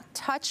silk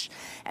touch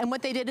and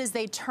what they did is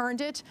they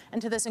turned it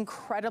into this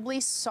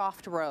incredibly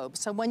soft robe.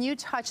 So when you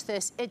touch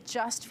this, it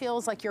just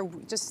feels like you're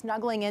just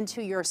snuggling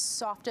into your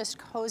softest,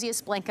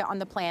 coziest blanket on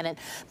the planet.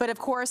 But of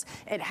course,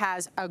 it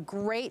has a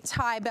great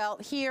tie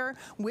belt here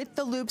with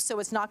the loops so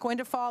it's not going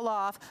to fall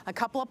off, a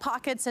couple of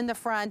pockets in the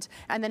front,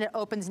 and then it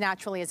opens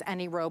naturally as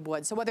any robe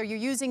would. So whether you're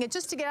using it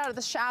just to get out of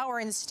the shower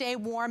and stay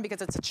warm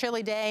because it's a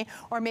chilly day,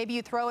 or maybe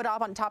you throw it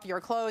up on top of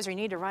your clothes, or you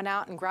need to run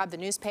out and grab the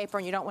newspaper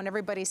and you don't want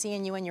everybody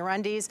seeing you in your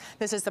undies,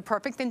 this is the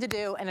perfect thing to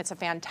do, and it's a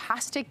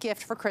fantastic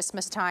gift for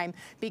Christmas time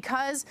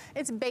because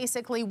it's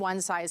basically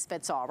one size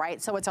fits all,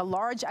 right? So it's a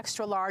large,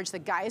 extra large. The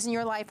guys in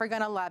your life are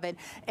gonna love it.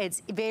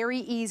 It's very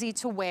easy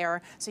to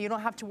wear, so you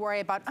don't have to worry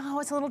about, oh,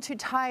 it's a little too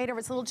tight or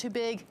it's a little too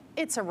big.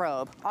 It's a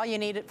robe. All you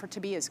need it for to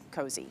be is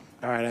cozy.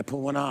 All right, I put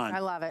one on. I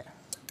love it.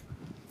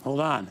 Hold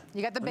on.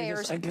 You got the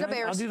bears. I'll do let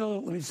me just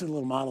do the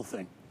little model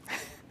thing.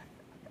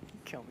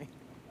 Kill me.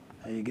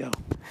 There you go.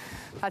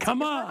 That's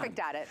Come on. Perfect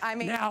at it. I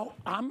mean, now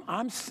I'm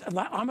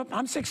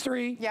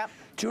 6'3", yep.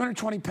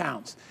 220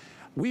 pounds.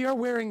 We are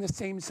wearing the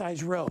same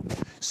size robe.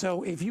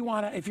 So if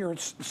you're a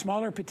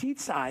smaller petite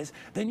size,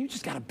 then you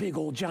just got a big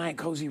old giant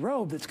cozy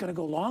robe that's gonna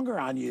go longer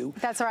on you.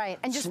 That's right,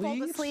 and just fold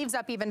the sleeves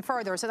up even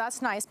further. So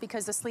that's nice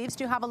because the sleeves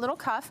do have a little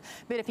cuff,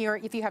 but if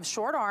you have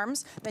short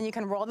arms, then you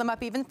can roll them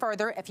up even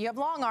further. If you have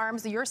long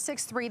arms, you're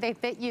 6'3", they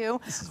fit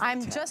you.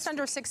 I'm just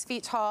under 6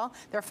 feet tall.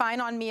 They're fine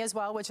on me as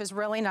well, which is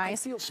really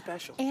nice. I feel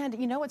special. And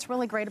you know what's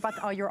really great about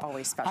oh, you're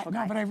always special.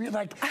 No, but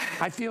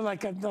I feel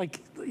like I'm like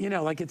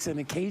it's an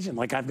occasion.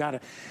 Like I've got to.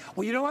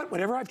 Well, you know what?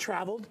 Whenever I've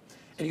traveled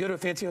and you go to a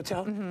fancy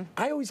hotel,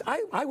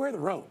 I wear the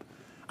robe.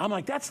 I'm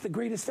like, that's the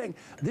greatest thing.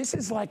 This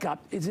is like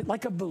is it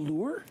like a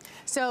velour?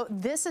 So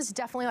this is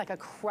definitely like a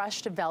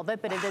crushed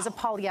velvet, but it is a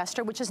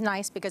polyester, which is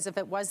nice because if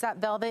it was that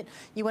velvet,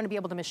 you want to be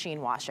able to machine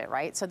wash it,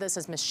 right? So this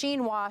is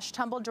machine wash,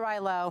 tumble dry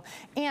low.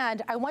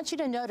 And I want you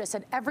to notice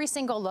that every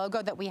single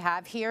logo that we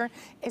have here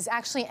is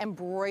actually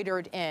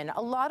embroidered in.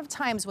 A lot of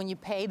times when you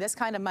pay this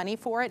kind of money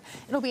for it,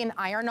 it'll be an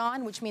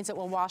iron-on, which means it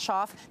will wash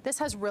off. This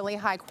has really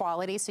high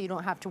quality, so you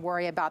don't have to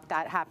worry about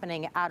that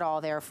happening at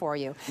all there for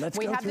you.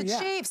 We have the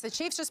Chiefs. The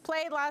Chiefs just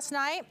played last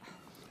night.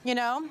 You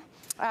know,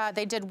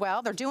 they did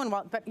well. They're doing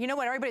well. But you know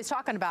what everybody's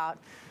talking about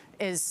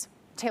is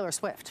Taylor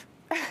Swift.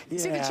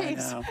 to the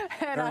Chiefs.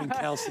 And,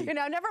 Kelsey. You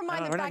know, never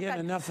mind the fact that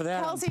enough of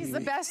that Kelsey's the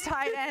best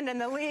tight end in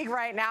the league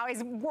right now.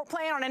 He's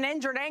playing on an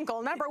injured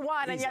ankle,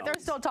 #1, and yet they're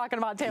still talking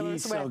about Taylor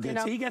Swift. So good. You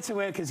know? So he gets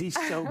away because he's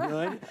so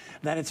good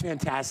that it's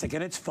fantastic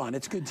and it's fun.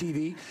 It's good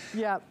TV.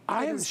 Yeah,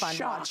 I am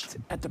shocked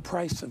at the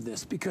price of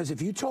this because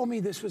if you told me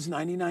this was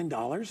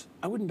 $99,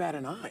 I wouldn't bat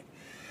an eye.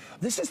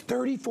 This is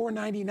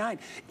 $34.99.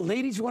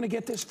 Ladies, you want to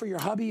get this for your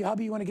hubby.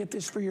 Hubby, you want to get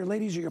this for your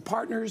ladies or your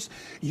partners.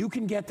 You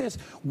can get this.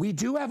 We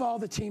do have all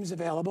the teams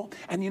available.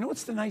 And you know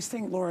what's the nice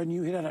thing, Laura, and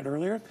you hit on it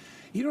earlier?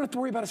 You don't have to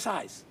worry about a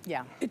size.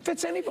 Yeah. It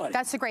fits anybody.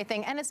 That's the great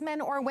thing. And it's men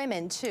or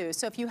women, too.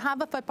 So if you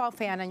have a football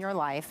fan in your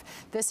life,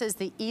 this is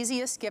the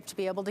easiest gift to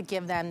be able to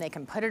give them. They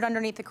can put it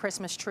underneath the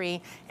Christmas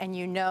tree, and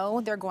you know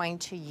they're going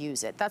to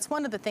use it. That's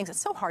one of the things that's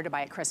so hard to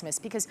buy at Christmas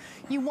because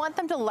you want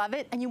them to love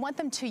it, and you want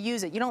them to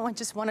use it. You don't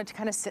just want it to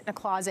kind of sit in a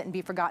closet and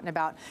be forgotten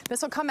about.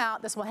 This will come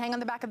out. This will hang on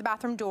the back of the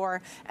bathroom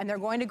door, and they're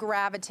going to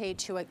gravitate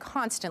to it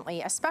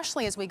constantly,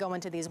 especially as we go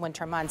into these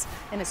winter months,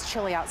 and it's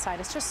chilly outside.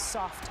 It's just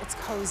soft. It's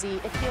cozy.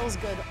 It feels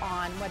good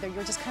on, whether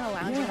you're just kind of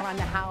lounging around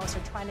the house or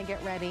trying to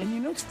get ready. And you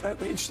know, it's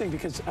interesting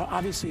because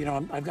obviously, you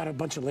know, I've got a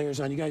bunch of layers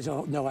on. You guys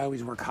all know I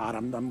always work hot.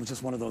 I'm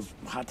just one of those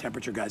hot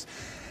temperature guys.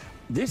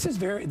 This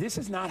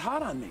is not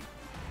hot on me.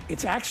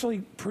 It's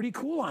actually pretty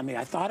cool on me.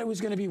 I thought it was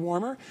going to be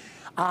warmer.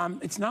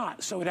 It's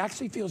not. So it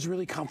actually feels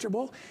really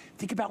comfortable.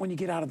 Think about when you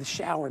get out of the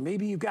shower.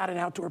 Maybe you've got an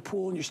outdoor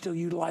pool and you're still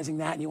utilizing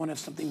that and you want to have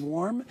something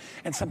warm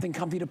and something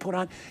comfy to put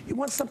on. You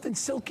want something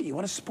silky. You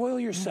want to spoil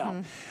yourself.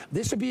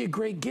 This would be a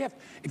great gift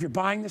if you're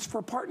buying this for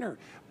a partner.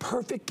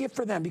 Perfect gift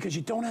for them because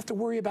you don't have to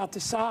worry about the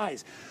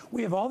size.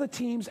 We have all the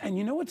teams. And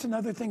you know what's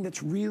another thing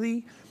that's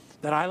really,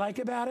 that I like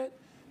about it?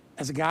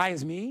 As a guy,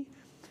 as me,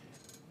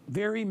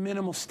 very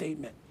minimal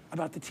statement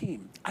about the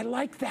team. I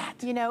like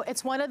that. You know,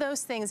 it's one of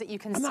those things that you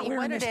can see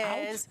what it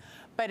is,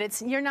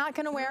 but you're not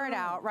going to wear it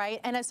out, right?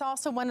 And it's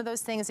also one of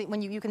those things that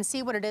when you can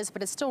see what it is,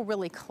 but it's still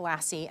really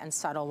classy and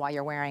subtle while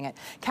you're wearing it.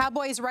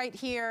 Cowboys right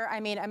here.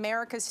 I mean,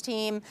 America's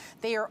team,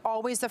 they are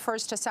always the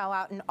first to sell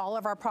out in all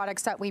of our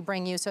products that we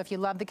bring you. So if you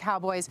love the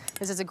Cowboys,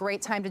 this is a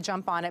great time to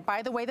jump on it.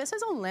 By the way, this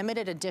is a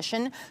limited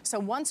edition. So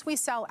once we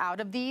sell out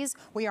of these,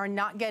 we are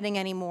not getting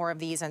any more of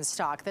these in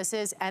stock. This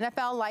is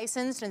NFL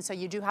licensed, and so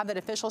you do have that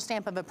official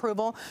stamp of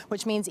approval,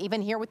 which means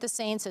even here with the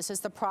Saints, this is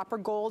the proper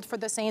gold for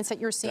the Saints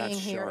that you're seeing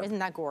here. Isn't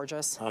that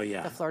gorgeous? Oh,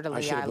 yeah. The fleur-de-lis,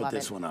 I should have put love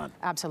this one on.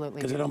 Absolutely.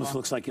 Because it almost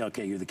looks like,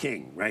 okay, you're the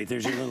king, right?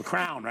 There's your little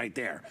crown right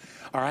there.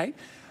 All right?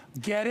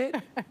 Get it,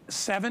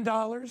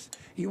 $7.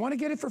 You want to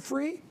get it for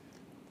free?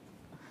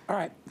 All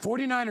right,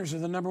 49ers are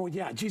the #1.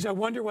 Yeah, geez, I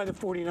wonder why the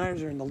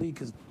 49ers are in the league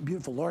because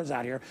beautiful Laura's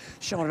out here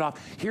showing it off.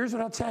 Here's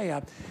what I'll tell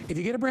you. If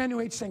you get a brand new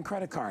HSN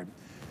credit card,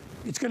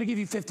 it's going to give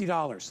you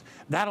 $50.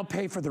 That'll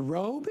pay for the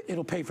robe,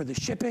 it'll pay for the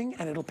shipping,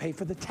 and it'll pay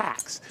for the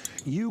tax.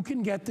 You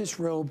can get this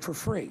robe for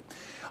free.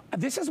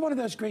 This is one of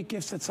those great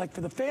gifts that's like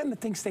for the fan that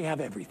thinks they have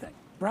everything,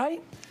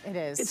 right? It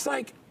is. It's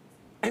like,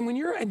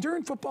 and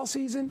during football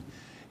season,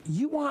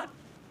 you want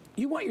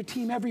your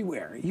team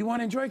everywhere. You want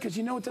to enjoy it because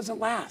you know it doesn't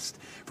last.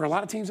 For a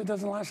lot of teams, it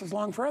doesn't last as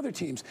long for other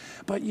teams.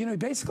 But you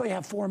basically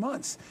have 4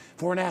 months,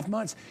 4.5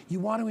 months. You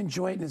want to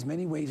enjoy it in as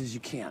many ways as you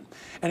can.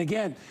 And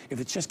again,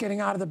 if it's just getting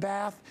out of the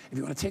bath, if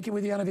you want to take it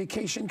with you on a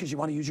vacation because you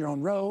want to use your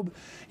own robe,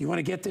 you want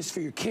to get this for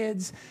your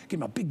kids, give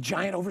them a big,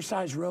 giant,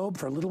 oversized robe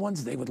for little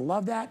ones. They would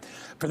love that.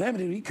 For them,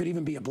 it could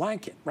even be a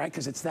blanket, right?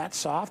 Because it's that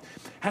soft.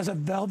 Has a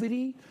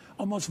velvety,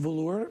 almost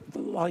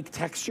velour-like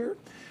texture.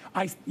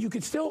 You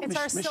could still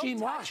machine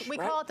wash. We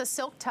call it the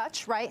silk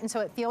touch, right? And so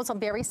it feels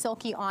very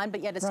silky on,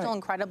 but yet it's still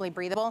incredibly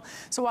breathable.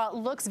 So while it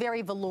looks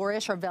very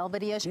velourish or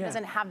velvety-ish, it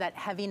doesn't have that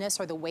heaviness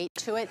or the weight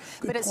to it.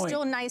 But it's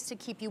still nice to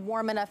keep you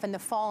warm enough in the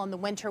fall and the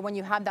winter when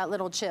you have that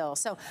little chill.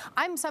 So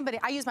I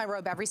use my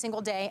robe every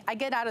single day. I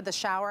get out of the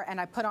shower and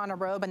I put on a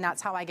robe and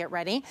that's how I get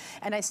ready.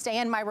 And I stay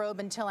in my robe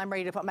until I'm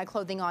ready to put my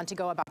clothing on to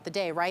go about the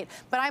day, right?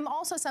 But I'm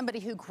also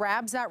somebody who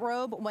grabs that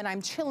robe when I'm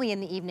chilly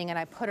in the evening and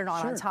I put it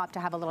on top to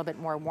have a little bit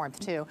more warmth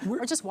too.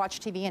 Or just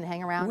watch TV and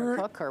hang around or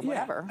cook or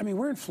whatever. I mean,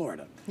 we're in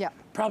Florida. Yeah.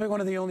 Probably one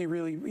of the only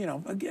really,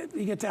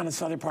 you get down to the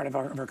southern part of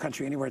our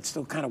country anywhere, it's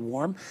still kind of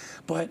warm.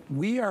 But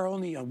we are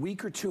only a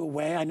week or two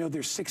away. I know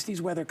there's 60s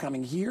weather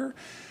coming here.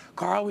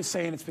 Carl was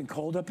saying it's been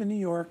cold up in New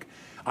York.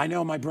 I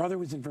know my brother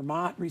was in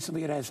Vermont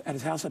recently at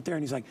his house up there,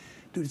 and he's like,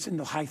 dude, it's in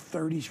the high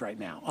 30s right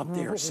now up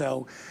there.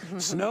 So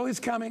snow is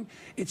coming.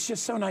 It's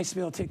just so nice to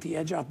be able to take the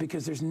edge off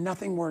because there's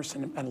nothing worse,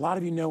 and a lot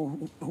of you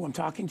know who I'm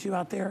talking to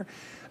out there,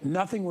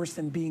 nothing worse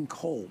than being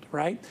cold,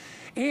 right?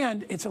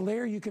 And it's a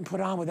layer you can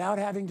put on without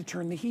having to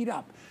turn the heat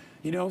up.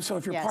 So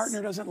if your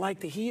partner doesn't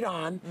like the heat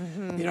on,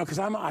 because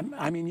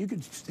I mean, you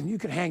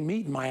could hang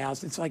meat in my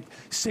house. It's like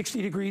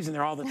 60 degrees in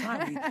there all the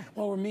time.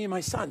 We're me and my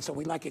son, so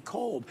we like it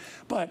cold.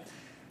 But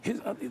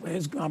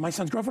my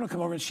son's girlfriend will come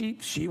over and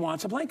she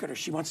wants a blanket or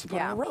she wants to put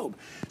on a robe.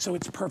 So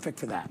it's perfect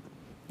for that.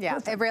 Yeah,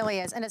 it really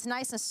is. And it's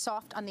nice and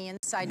soft on the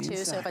inside. inside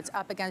too, so if it's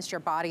up against your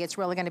body, it's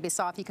really going to be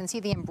soft. You can see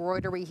the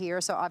embroidery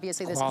here, so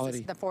obviously this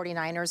is the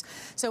 49ers.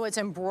 So it's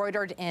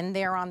embroidered in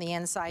there on the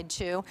inside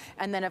too.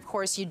 And then of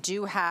course you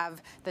do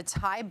have the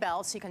tie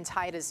belt, so you can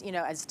tie it as, you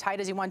know, as tight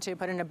as you want to,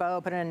 put it in a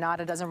bow, put it in a knot,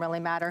 it doesn't really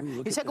matter.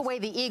 You took away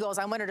the Eagles.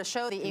 I wanted to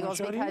show the Eagles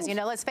because, you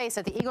know, let's face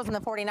it, the Eagles and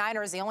the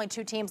 49ers, the only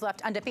two teams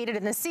left undefeated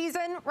in the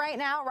season right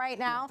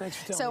now.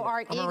 So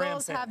our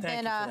Eagles have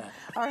been,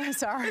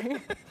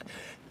 sorry.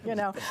 You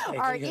know,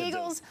 our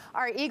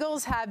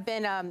Eagles have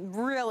been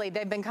really,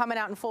 they've been coming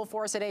out in full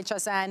force at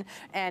HSN,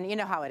 and you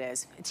know how it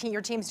is.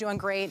 Your team's doing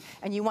great,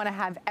 and you want to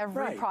have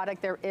every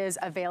product there is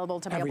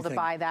available to be able to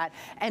buy that.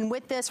 And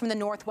with this from the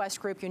Northwest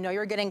Group, you know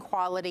you're getting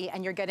quality,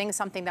 and you're getting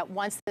something that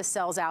once this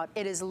sells out,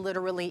 it is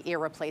literally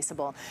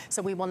irreplaceable.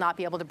 So we will not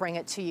be able to bring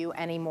it to you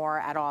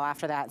anymore at all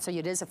after that. So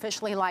it is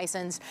officially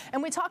licensed.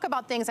 And we talk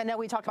about things, I know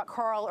we talked about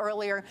Carl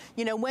earlier,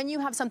 you know, when you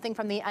have something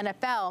from the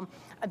NFL,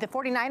 the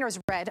 49ers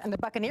red and the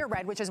Buccaneer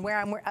red, which is what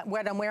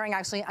I'm wearing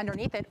actually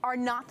underneath it, are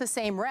not the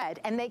same red,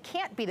 and they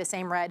can't be the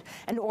same red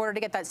in order to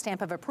get that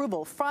stamp of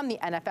approval from the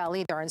NFL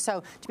either. And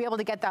so to be able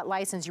to get that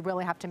license, you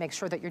really have to make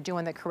sure that you're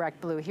doing the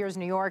correct blue. Here's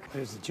New York.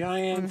 There's the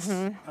Giants.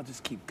 I'll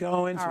just keep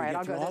going. All right,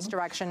 I'll go this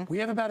direction. We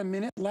have about a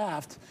minute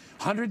left.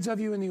 Hundreds of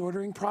you in the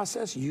ordering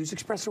process. Use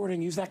express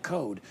ordering. Use that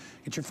code.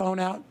 Get your phone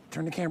out,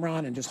 turn the camera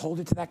on, and just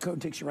hold it to that code.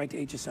 It takes you right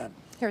to HSN.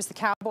 Here's the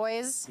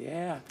Cowboys.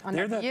 Yeah. On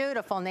their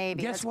beautiful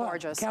navy. Guess what?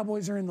 Gorgeous.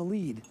 Cowboys are in the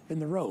lead in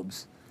the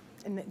robes.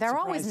 And they're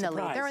always in the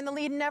lead. They're in the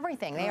lead in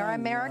everything. They are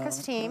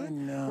America's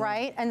team,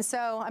 right? And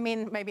so, I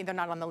mean, maybe they're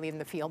not on the lead in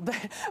the field,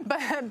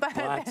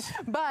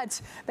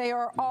 but they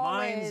are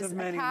always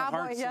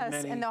Cowboys,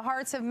 yes, in the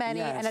hearts of many.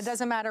 And it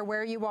doesn't matter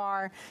where you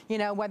are, you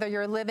know, whether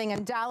you're living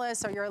in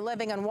Dallas or you're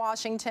living in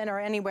Washington or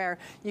anywhere,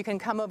 you can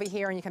come over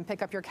here and you can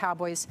pick up your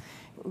Cowboys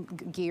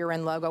gear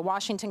and logo.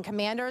 Washington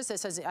Commanders,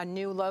 this is a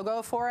new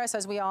logo for us,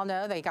 as we all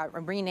know. They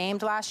got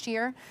renamed last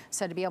year,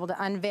 so to be able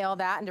to unveil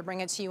that and to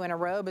bring it to you in a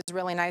robe is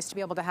really nice to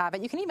be able to have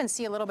it. You can even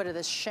see a little bit of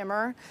this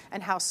shimmer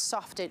and how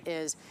soft it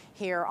is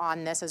here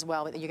on this as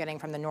well that you're getting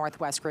from the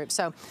Northwest Group.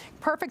 So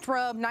perfect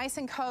robe, nice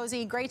and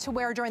cozy, great to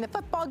wear during the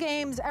football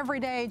games every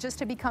day just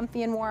to be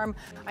comfy and warm.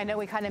 I know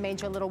we kind of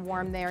made you a little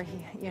warm there.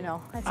 You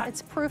know,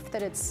 it's proof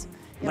that it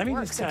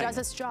works, it does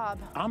its job.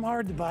 I'm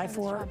hard to buy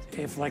for.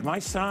 If like my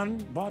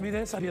son bought me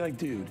this, I'd be like,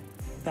 dude,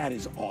 that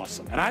is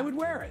awesome. And I would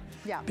wear it.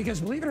 Yeah.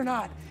 Because believe it or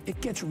not, it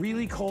gets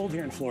really cold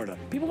here in Florida.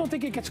 People don't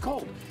think it gets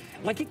cold.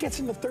 Like it gets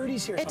in the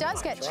 30s here. It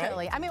does get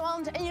chilly. I mean, well,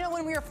 and you know,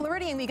 when we were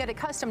Floridian, we get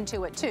accustomed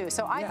to it too.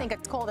 So I think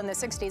it's cold in the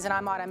 60s, and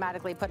I'm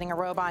automatically putting a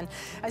robe on.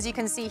 As you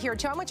can see here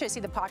too, I want you to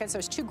see the pockets.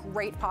 There's two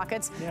great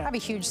pockets. I have a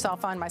huge cell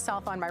phone,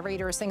 my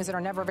readers, things that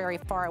are never very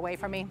far away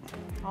from me.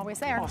 Always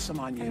there. Awesome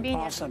on you.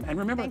 Convenient. Awesome. And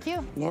remember,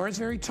 Laura's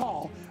very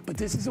tall, but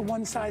this is a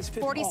one size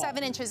fits all.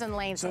 47 inches in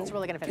length, so it's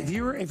really going to fit.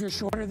 If you're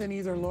shorter than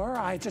either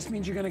Laura, it just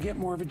means you're going to get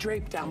more of a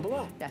drape down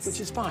below, which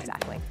is fine.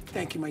 Exactly.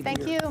 Thank you, my dear.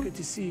 Thank you. Good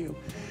to see you.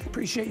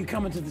 Appreciate you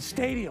coming to the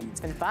stadium. It's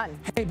been fun.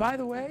 Hey, by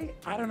the way,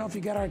 I don't know if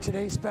you got our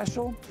Today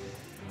Special.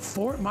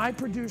 My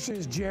producer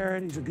is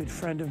Jared. He's a good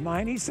friend of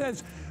mine. He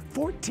says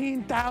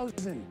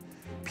 14,000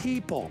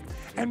 people.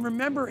 And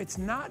remember, it's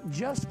not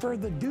just for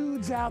the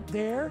dudes out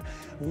there.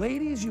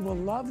 Ladies, you will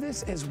love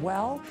this as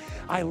well.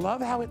 I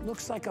love how it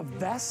looks like a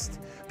vest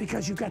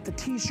because you've got the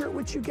t-shirt,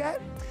 which you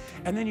get,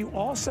 and then you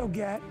also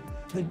get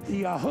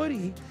the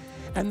hoodie,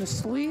 and the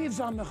sleeves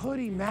on the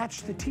hoodie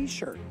match the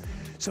t-shirt.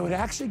 So it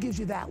actually gives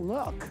you that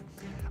look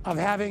of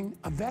having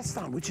a vest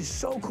on, which is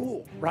so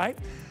cool, right?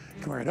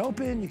 You can wear it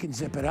open, you can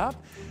zip it up.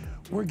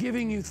 We're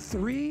giving you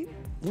 3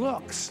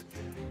 looks: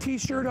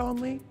 t-shirt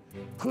only,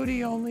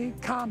 hoodie only,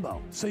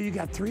 combo. So you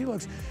got 3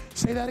 looks.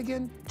 Say that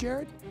again,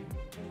 Jared.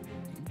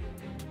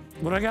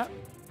 What do I got?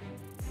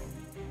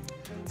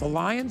 The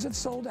Lions have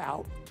sold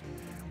out.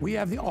 We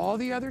have all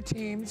the other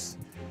teams.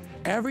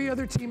 Every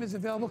other team is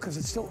available because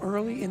it's still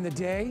early in the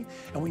day,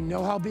 and we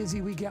know how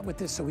busy we get with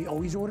this, so we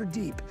always order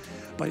deep.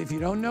 But if you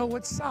don't know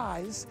what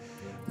size,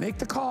 make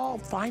the call,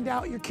 find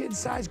out your kid's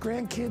size,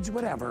 grandkids,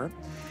 whatever,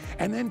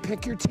 and then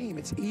pick your team.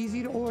 It's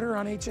easy to order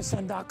on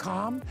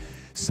hsn.com.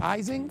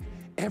 Sizing,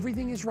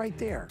 everything is right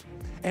there.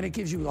 And it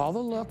gives you all the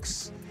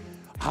looks,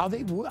 how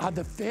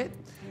the fit.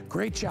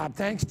 Great job,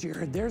 thanks,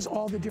 Jared. There's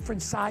all the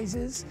different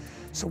sizes.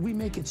 So we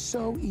make it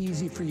so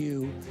easy for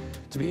you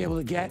to be able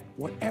to get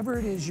whatever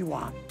it is you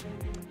want.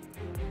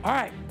 All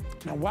right,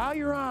 now while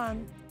you're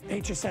on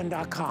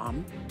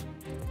hsn.com,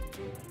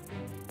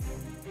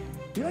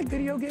 do you like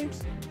video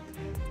games?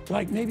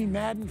 Like maybe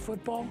Madden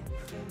football?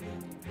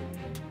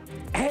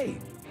 Hey,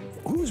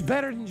 who's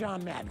better than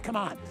John Madden? Come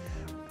on.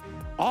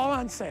 All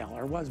on sale,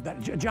 or was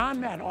better.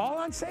 John Madden, all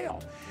on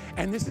sale.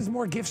 And this is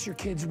more gifts your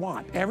kids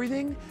want.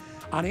 Everything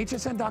on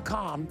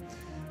hsn.com,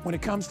 when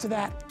it comes to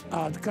that,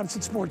 comes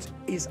to sports,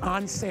 is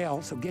on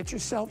sale. So get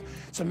yourself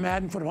some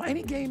Madden football,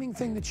 any gaming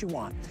thing that you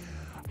want.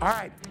 All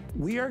right,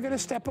 we are going to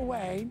step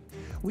away.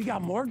 We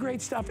got more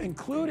great stuff,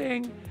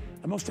 including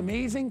the most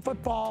amazing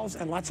footballs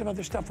and lots of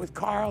other stuff with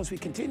Carl as we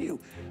continue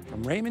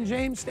from Raymond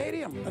James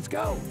Stadium. Let's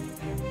go.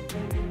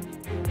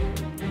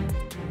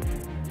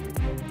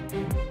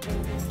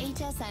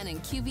 HSN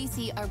and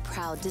QVC are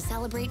proud to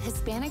celebrate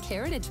Hispanic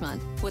Heritage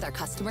Month with our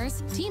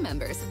customers, team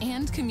members,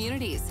 and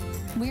communities.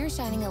 We're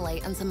shining a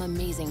light on some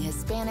amazing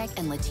Hispanic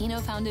and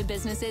Latino-founded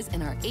businesses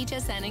in our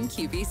HSN and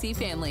QVC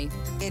family.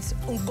 It's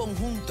un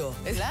conjunto.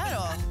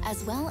 Claro.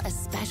 As well as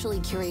specially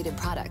curated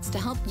products to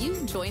help you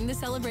join the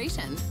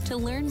celebration. To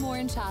learn more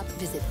and shop,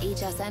 visit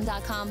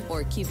hsn.com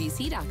or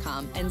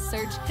qvc.com and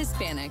search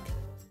Hispanic.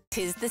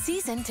 'Tis the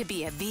season to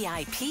be a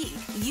VIP.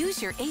 Use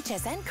your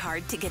HSN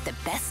card to get the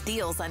best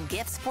deals on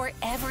gifts for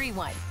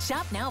everyone.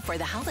 Shop now for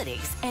the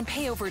holidays and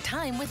pay over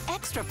time with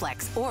Extra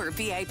Flex or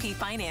VIP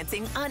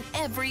financing on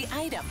every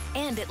item.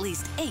 And at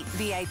least 8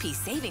 VIP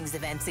savings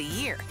events a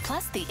year.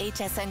 Plus, the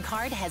HSN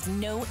card has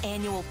no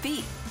annual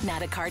fee.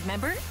 Not a card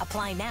member?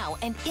 Apply now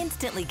and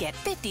instantly get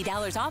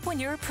 $50 off when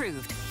you're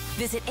approved.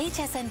 Visit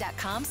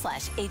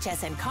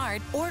hsn.com/HSN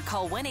card or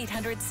call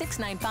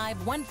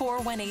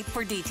 1-800-695-1418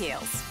 for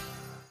details.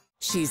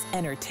 She's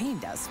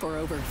entertained us for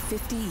over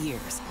 50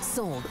 years,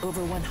 sold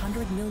over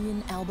 100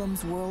 million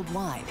albums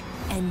worldwide,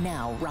 and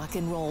now Rock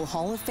and Roll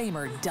Hall of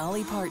Famer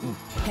Dolly Parton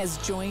has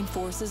joined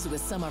forces with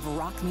some of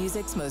rock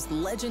music's most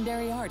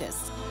legendary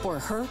artists for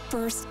her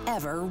first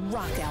ever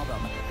rock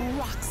album,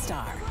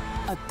 Rockstar.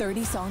 A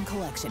 30-song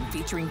collection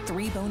featuring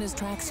 3 bonus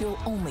tracks you'll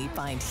only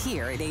find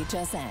here at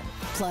HSN.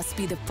 Plus,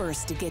 be the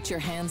first to get your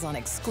hands on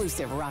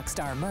exclusive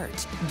Rockstar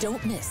merch.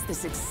 Don't miss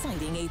this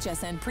exciting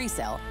HSN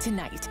presale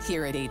tonight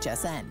here at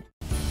HSN.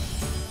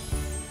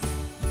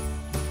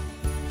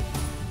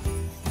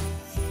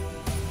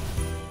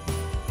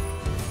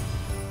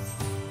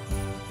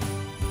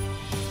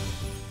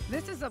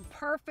 This is a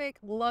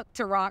perfect look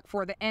to rock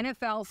for the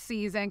NFL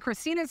season.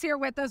 Christina's here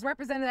with us,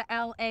 representing the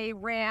LA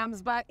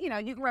Rams, but you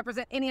can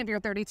represent any of your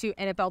 32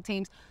 NFL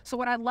teams. So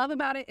what I love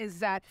about it is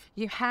that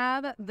you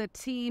have the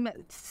team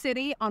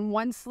city on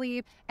one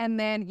sleeve, and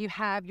then you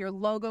have your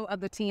logo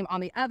of the team on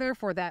the other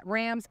for that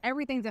Rams.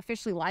 Everything's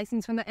officially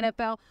licensed from the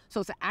NFL, so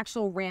it's the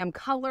actual Ram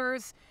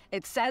colors.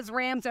 It says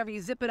Rams whenever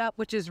you zip it up,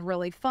 which is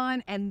really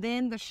fun. And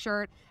then the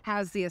shirt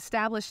has the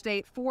established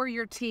date for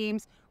your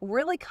teams.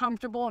 Really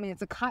comfortable. I mean,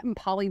 it's a cotton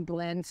poly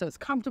blend, so it's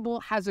comfortable,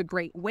 has a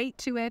great weight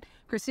to it.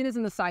 Christina's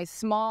in the size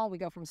small. We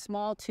go from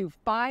small to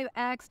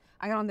 5X.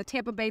 I got on the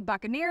Tampa Bay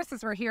Buccaneers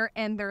since we're here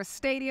in their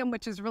stadium,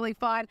 which is really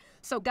fun.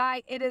 So,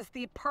 Guy, it is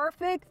the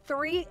perfect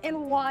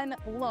 3-in-1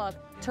 look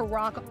to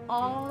rock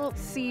all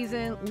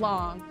season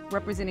long,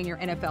 representing your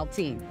NFL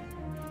team.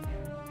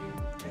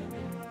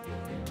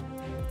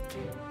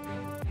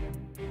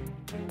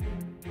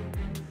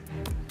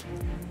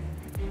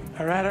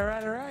 All right, all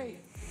right, all right.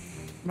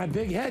 My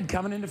big head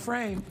coming into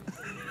frame.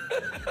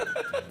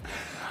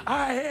 All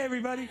right, hey,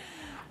 everybody.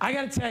 I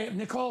got to tell you,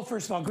 Nicole,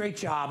 first of all, great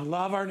job.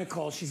 Love our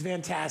Nicole. She's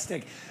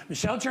fantastic.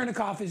 Michelle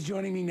Chernikoff is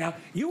joining me now.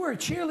 You were a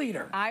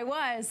cheerleader. I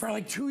was. For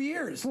like 2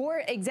 years.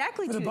 For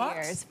exactly for 2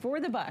 Bucks? years. For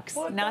the Bucks.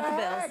 What Not the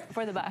heck? Bills.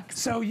 For the Bucks.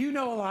 So you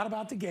know a lot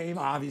about the game,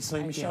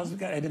 obviously. Michelle's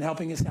been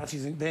helping us out.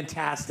 She's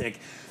fantastic.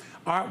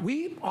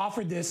 We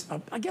offered this,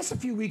 I guess, a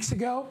few weeks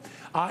ago.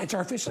 It's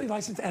our officially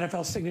licensed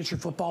NFL signature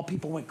football.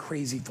 People went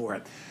crazy for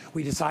it.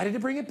 We decided to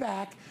bring it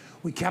back.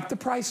 We kept the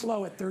price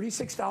low at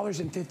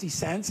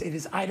 $36.50. It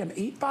is item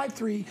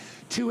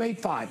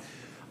 853285.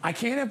 I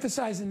can't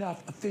emphasize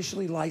enough,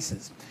 officially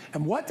licensed.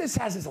 And what this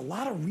has is a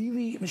lot of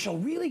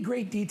really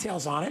great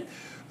details on it.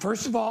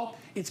 First of all,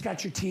 it's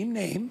got your team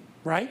name,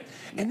 right?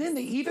 And then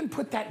they even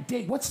put that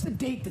date. What's the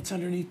date that's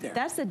underneath there?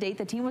 That's the date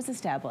the team was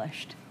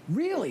established.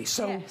 Really?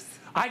 So, yes.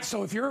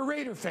 So if you're a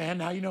Raider fan,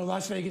 now you know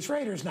Las Vegas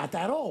Raiders, not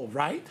that old,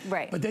 right?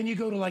 Right. But then you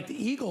go to like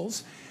the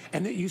Eagles,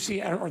 and then you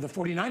see, or the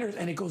 49ers,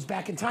 and it goes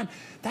back in time.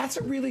 That's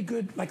a really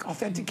good like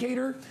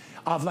authenticator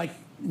of like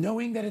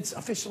knowing that it's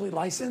officially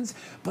licensed.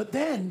 But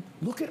then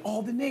look at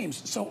all the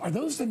names. So are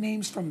those the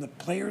names from the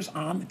players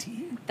on the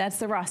team? That's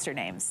the roster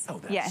names. Oh,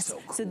 that's yes.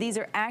 so cool. So these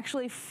are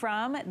actually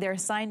from their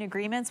signed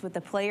agreements with the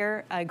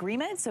player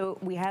agreement. So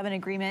we have an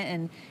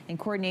agreement in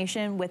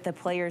coordination with the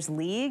Players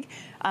League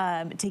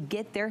to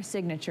get their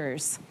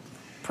signatures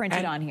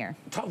printed on here.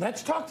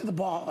 Let's talk to the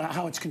ball,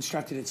 how it's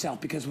constructed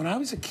itself, because when I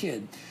was a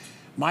kid,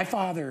 my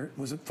father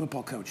was a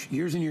football coach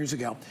years and years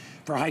ago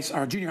for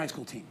our junior high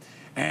school team.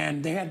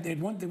 And it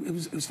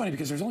was funny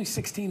because there's only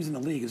 6 teams in the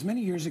league. It was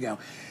many years ago,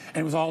 and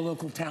it was all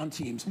local town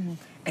teams. Mm-hmm.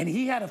 And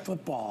he had a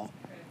football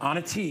on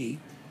a tee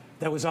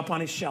that was up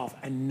on his shelf,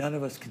 and none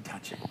of us could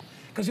touch it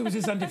because it was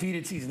his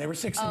undefeated season. They were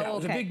 6-0. It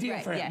was a big deal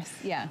for him. Yes,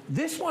 yeah.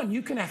 This one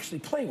you can actually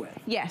play with.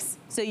 Yes.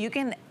 So you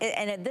can,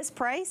 and at this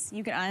price,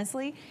 you can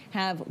honestly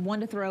have one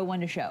to throw, one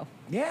to show.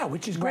 Yeah,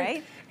 which is great.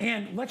 Right?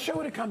 And let's show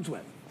what it comes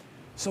with.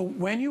 So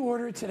when you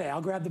order it today,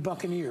 I'll grab the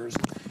Buccaneers.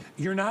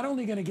 You're not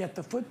only going to get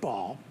the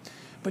football,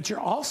 but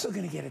you're also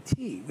going to get a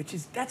tee,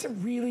 that's a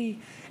really,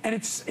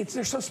 and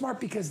they're so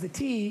smart because the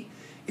tee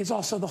is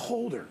also the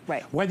holder.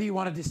 Right. Whether you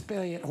want to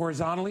display it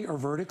horizontally or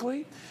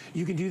vertically,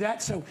 you can do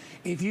that. So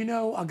if you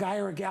know a guy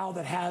or a gal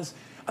that has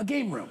a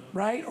game room,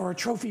 right, or a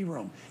trophy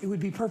room, it would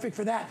be perfect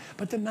for that.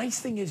 But the nice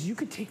thing is you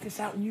could take this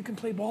out and you can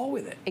play ball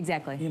with it.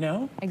 Exactly. You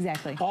know?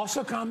 Exactly.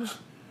 Also comes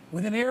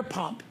with an air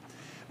pump.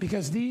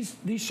 because these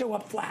show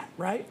up flat,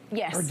 right?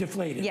 Yes. Or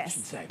deflated, yes. I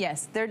should say.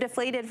 Yes, they're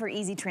deflated for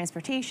easy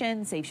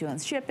transportation, saves you on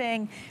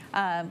shipping.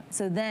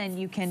 So then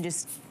you can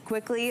just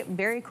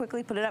very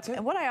quickly put it up.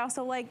 And what I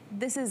also like,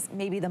 this is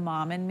maybe the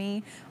mom in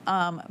me,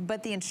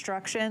 but the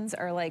instructions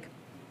are like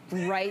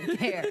right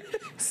there.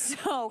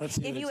 So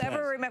if you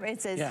ever remember,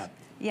 it says,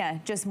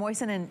 just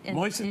moisten and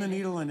moisten the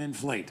needle and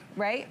inflate.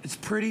 Right? It's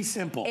pretty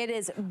simple. It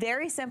is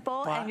very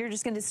simple, and you're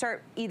just going to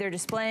start either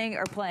displaying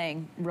or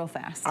playing real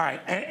fast. All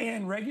right,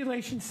 and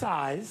regulation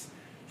size.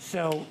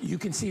 So you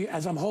can see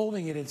as I'm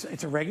holding it,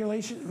 it's a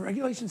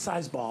regulation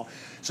size ball.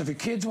 So if your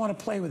kids want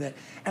to play with it,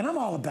 and I'm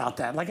all about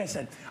that. Like I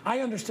said, I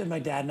understood my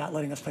dad not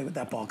letting us play with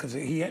that ball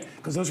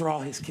because those were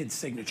all his kids'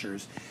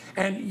 signatures,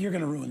 and you're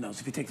going to ruin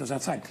those if you take those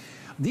outside.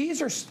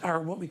 These are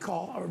what we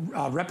call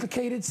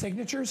replicated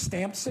signatures,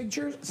 stamped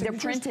signatures. They're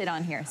printed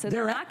on here, so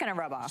they're not going to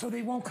rub off. So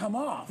they won't come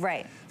off.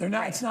 Right. They're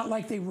not. Right. It's not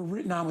like they were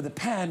written on with a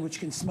pen, which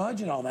can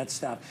smudge and all that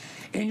stuff.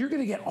 And you're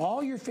going to get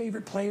all your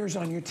favorite players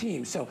on your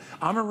team. So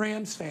I'm a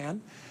Rams fan,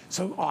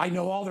 so I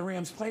know all the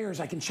Rams players.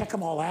 I can check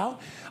them all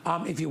out.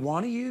 If you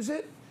want to use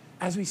it,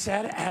 as we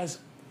said, as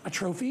a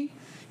trophy,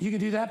 you can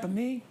do that. But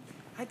me,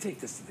 I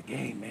take this to the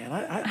game, man.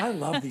 I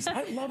love these.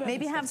 I love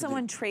maybe have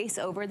someone trace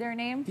over their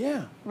name.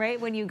 Yeah. Right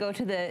when you go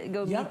to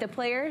meet the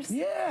players.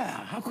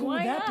 Yeah. How cool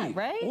would that be?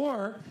 Right.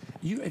 Or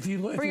if you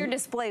look for your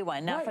display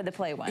one, not for the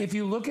play one. If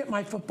you look at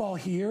my football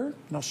here,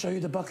 and I'll show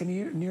you the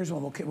Buccaneers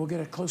one. We'll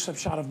get a close-up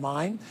shot of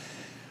mine,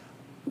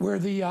 where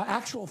the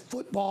actual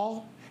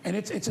football, and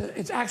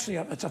it's actually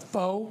a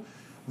faux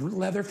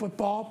leather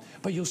football,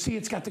 but you'll see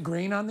it's got the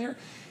grain on there.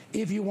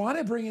 If you want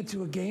to bring it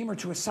to a game or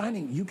to a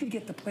signing, you could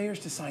get the players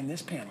to sign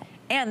this panel.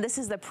 And this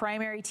is the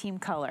primary team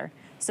color.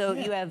 So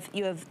you have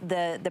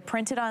the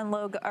printed on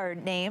logo or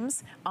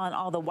names on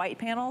all the white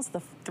panels,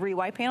 the 3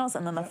 white panels,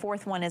 and then the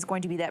 4th one is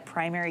going to be that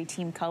primary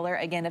team color,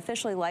 again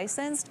officially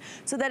licensed,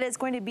 so that it's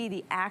going to be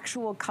the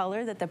actual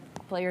color that the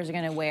players are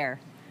going to wear.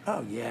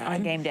 Oh yeah,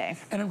 on game day.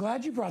 And I'm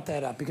glad you brought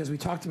that up because we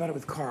talked about it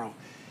with Carl.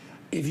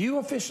 If you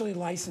officially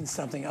license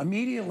something,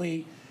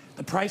 immediately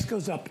the price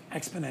goes up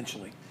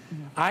exponentially.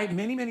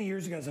 Many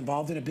years ago, I was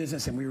involved in a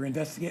business, and we were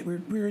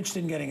interested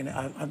in getting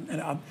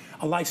a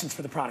license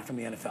for the product from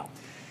the NFL.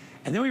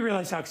 And then we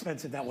realized how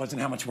expensive that was and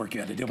how much work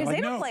you had to do. Because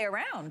they don't play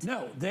around.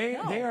 No, they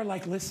are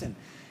like, listen,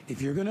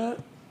 if you're going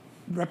to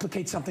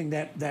replicate something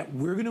that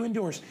we're going to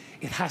endorse,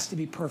 it has to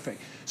be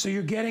perfect. So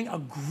you're getting a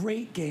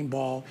great game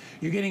ball.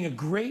 You're getting a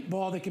great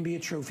ball that can be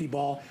a trophy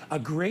ball, a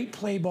great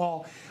play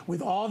ball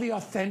with all the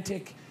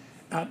authentic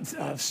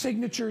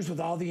signatures, with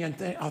all the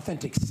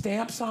authentic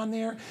stamps on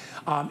there.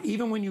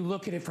 Even when you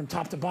look at it from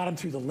top to bottom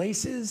through the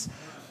laces,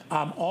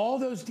 all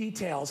those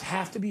details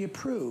have to be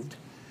approved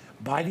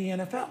by the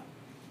NFL.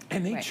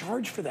 And they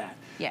charge for that.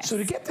 Yes. So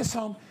to get this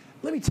home,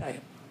 let me tell you,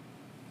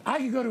 I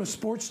could go to a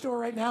sports store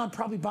right now and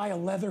probably buy a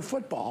leather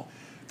football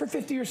for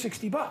 $50 or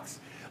 $60.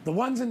 The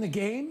ones in the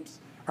games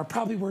are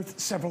probably worth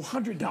several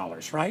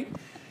 $100s, right?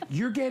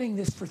 You're getting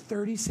this for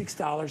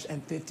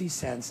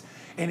 $36.50.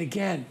 And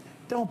again,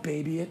 don't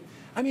baby it.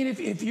 I mean,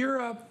 if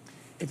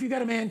you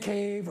got a man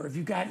cave, or if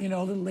you've got, a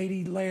little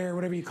lady lair,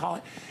 whatever you call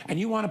it, and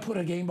you want to put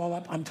a game ball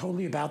up, I'm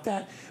totally about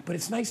that. But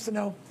it's nice to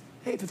know,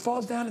 hey, if it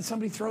falls down and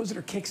somebody throws it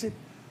or kicks it,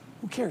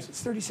 who cares?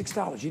 It's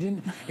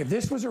 $36. If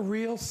this was a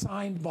real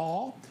signed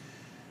ball,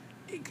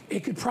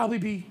 it could probably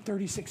be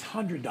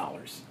 $3,600.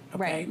 Okay?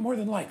 Right. More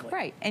than likely.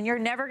 Right. And you're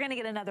never going to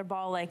get another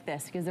ball like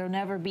this because there'll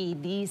never be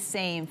these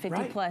same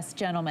 50-plus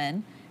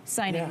gentlemen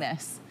signing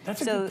this.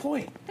 That's a good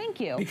point. Thank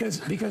you.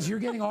 Because you're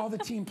getting all the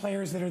team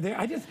players that are there.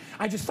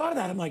 I just thought of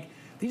that. I'm like,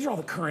 these are all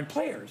the current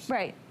players.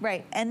 Right,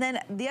 right. And then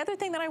the other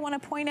thing that I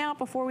want to point out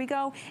before we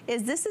go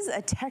is this is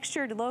a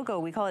textured logo.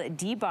 We call it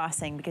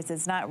debossing because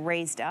it's not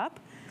raised up.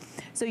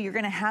 So you're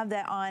going to have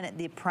that on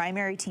the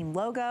primary team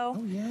logo.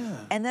 Oh, yeah.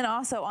 And then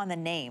also on the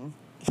name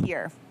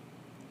here,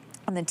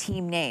 on the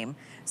team name.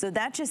 So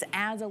that just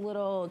adds a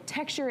little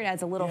texture, it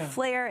adds a little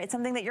flair. It's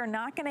something that you're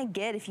not going to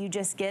get if you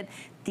just get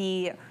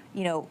the,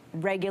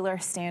 regular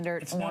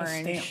standard it's orange. Not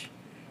a stamp,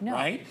 no.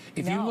 Right?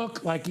 If you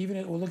look, like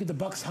we'll look at the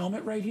Bucs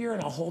helmet right here,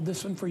 and I'll hold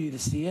this one for you to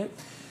see it.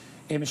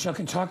 And Michelle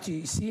can talk to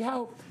you. See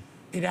how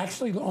it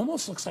actually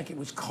almost looks like it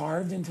was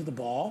carved into the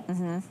ball?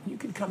 Mm-hmm. You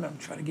can come up and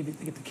try to get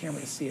the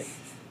camera to see it.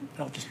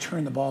 I'll just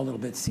turn the ball a little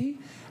bit. See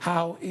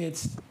how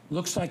it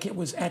looks like it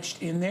was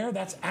etched in there?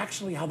 That's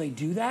actually how they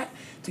do that,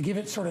 to give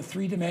it sort of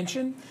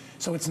 3-dimension.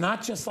 So it's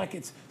not just like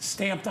it's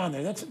stamped on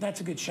there.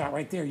 That's a good shot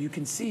right there. You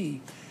can see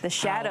the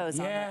shadows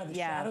on it. The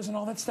shadows and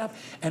all that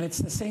stuff. And it's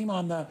the same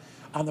on the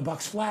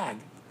Bucs flag,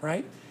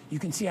 right? You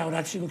can see how it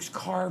actually looks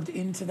carved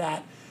into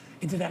that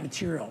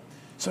material.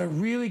 So it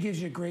really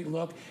gives you a great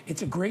look.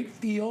 It's a great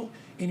feel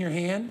in your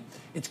hand.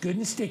 It's good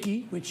and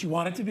sticky, which you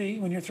want it to be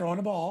when you're throwing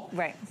a ball.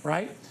 Right.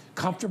 Right?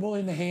 Comfortable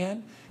in the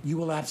hand. You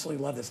will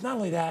absolutely love this. Not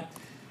only that,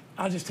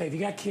 I'll just tell you, if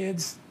you got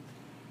kids,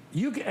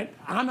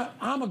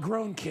 I'm a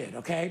grown kid,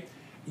 okay?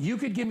 You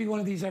could give me one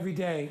of these every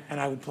day, and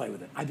I would play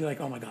with it. I'd be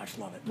like, oh my gosh,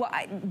 love it. Well,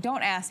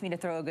 don't ask me to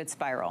throw a good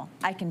spiral.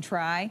 I can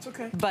try. It's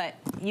okay. But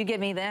you give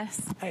me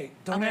this. Hey,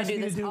 I'm going to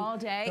do this all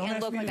day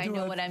and look like I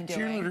know what I'm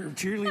doing.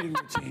 Cheerleading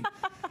routine.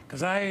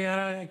 Because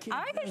I can't.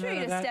 I can show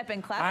you to step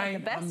and clap like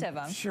the best of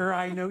them. Sure,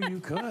 I know you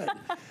could.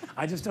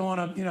 I just don't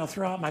want to,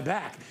 throw out my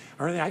back.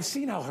 Or I've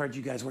seen how hard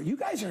you guys work. You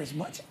guys are as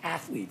much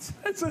athletes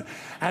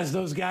as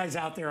those guys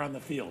out there on the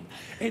field.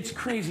 It's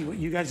crazy what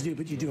you guys do,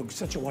 but you do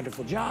such a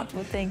wonderful job.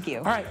 Well, thank you.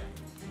 All right.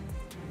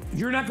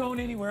 You're not going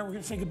anywhere. We're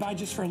going to say goodbye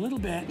just for a little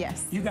bit.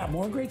 Yes. You got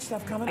more great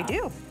stuff coming up. I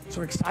do. So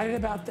we're excited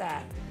about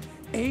that.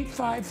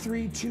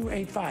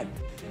 853-285.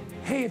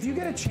 Hey, if you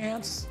get a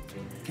chance,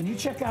 can you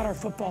check out our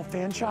football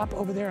fan shop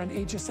over there on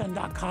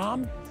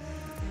hsn.com?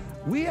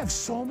 We have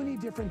so many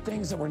different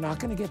things that we're not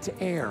going to get to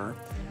air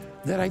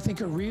that I think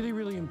are really,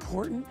 really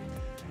important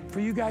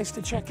for you guys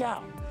to check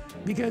out.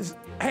 Because,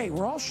 hey,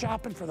 we're all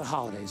shopping for the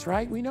holidays,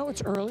 right? We know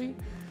it's early.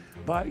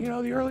 But,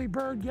 the early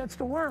bird gets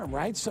the worm,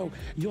 right? So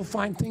you'll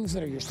find things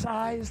that are your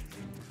size,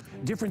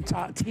 different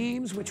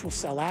teams, which will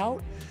sell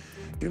out.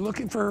 You're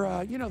looking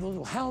for, the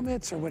little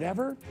helmets or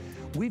whatever.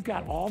 We've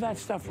got all that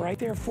stuff right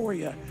there for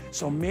you.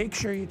 So make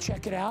sure you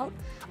check it out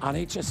on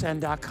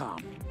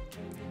hsn.com.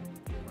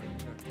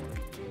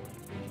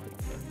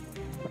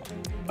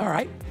 All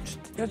right,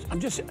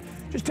 I'm just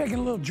taking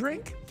a little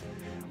drink.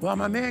 Well,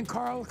 my man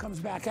Carl comes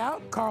back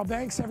out. Carl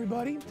Banks,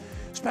 everybody.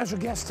 Special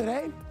guest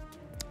today.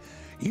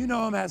 You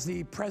know him as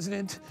the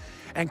president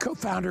and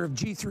co-founder of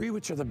G3,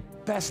 which are the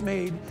best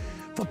made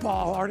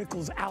football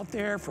articles out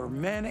there for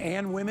men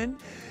and women.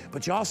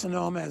 But you also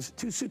know him as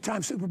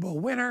two-time Super Bowl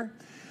winner,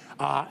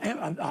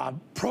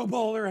 Pro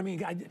Bowler. I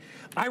mean,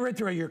 I read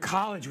through your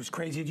college was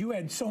crazy. You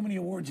had so many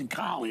awards in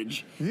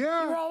college.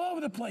 Yeah. You were all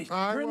over the place.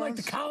 You're in like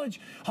the College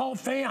Hall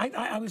of Fame.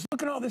 I was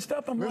looking at all this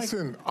stuff.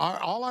 Listen,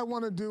 all I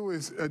want to do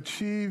is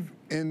achieve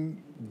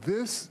in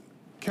this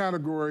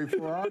category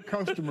for our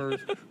customers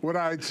what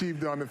I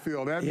achieved on the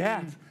field. That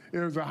means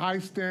there's a high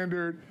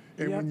standard,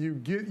 and when you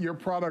get your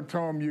product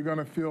home, you're going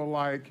to feel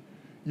like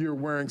you're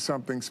wearing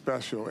something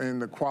special,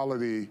 and the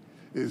quality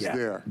is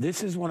there.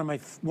 This is one of my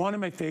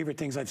favorite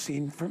things I've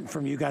seen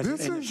from you guys.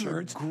 This is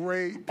a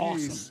great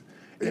piece.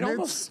 And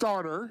it's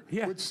Starter,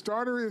 which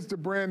Starter is the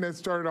brand that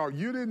started out.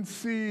 You didn't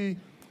see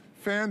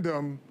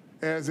fandom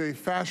as a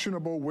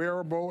fashionable,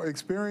 wearable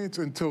experience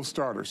until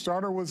Starter.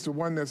 Starter was the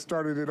one that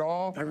started it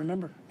all. I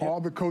remember.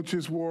 All the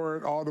coaches wore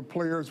it, all the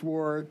players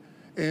wore it,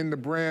 and the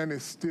brand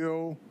is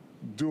still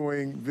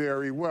doing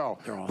very well.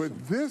 They're awesome.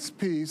 But this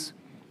piece,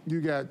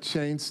 you got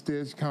chain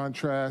stitch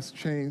contrast,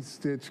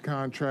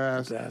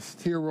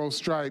 hero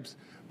stripes.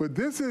 But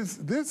this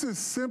is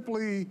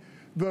simply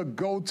the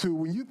go-to.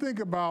 When you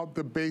think about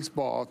the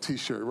baseball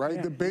t-shirt,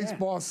 right? The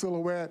baseball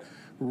silhouette,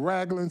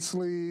 raglan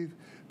sleeve.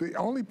 The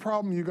only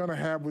problem you're going to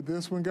have with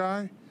this one,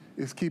 Guy,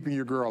 is keeping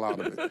your girl out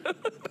of it.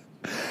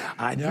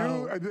 I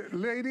know.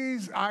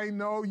 Ladies, I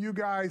know you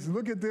guys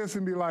look at this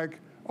and be like,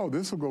 oh,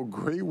 this will go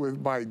great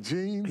with my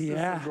jeans.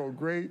 Yeah. This will go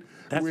great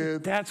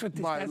with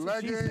my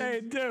leggings.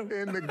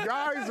 And the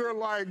guys are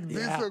like,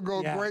 this will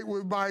go great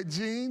with my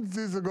jeans.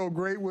 This will go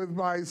great with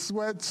my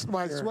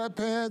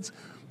sweatpants.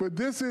 But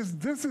this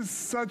is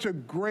such a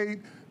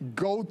great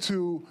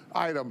go-to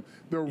item.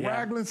 The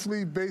raglan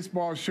sleeve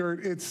baseball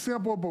shirt, it's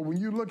simple, but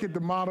when you look at the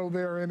model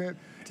there in it,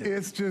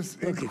 it's just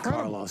incredible. Look at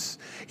Carlos.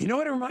 You know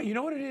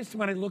what it is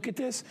when I look at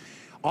this?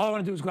 All I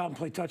want to do is go out and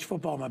play touch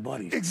football with my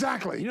buddies.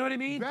 Exactly. You know what I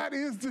mean? That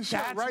is the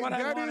shirt, That's right? What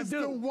that I is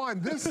do. the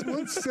one. This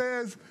one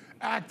says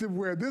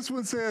activewear. This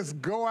one says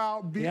go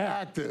out, be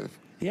active.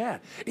 Yeah.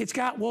 It's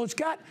got,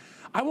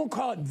 I won't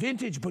call it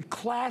vintage, but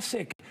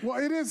classic.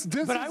 Well, it is.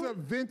 This is a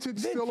vintage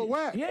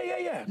silhouette.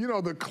 Yeah. You know,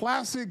 the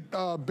classic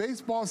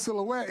baseball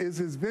silhouette is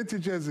as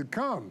vintage as it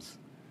comes.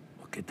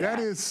 Look at that.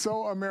 That is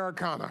so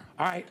Americana.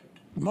 All right.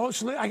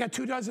 Mostly, I got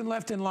 2 dozen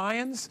left in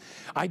Lions.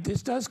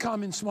 This does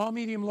come in small,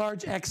 medium,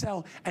 large,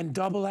 XL, and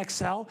double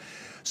XL.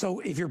 So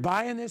if you're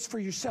buying this for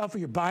yourself, or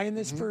you're buying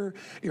this for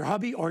your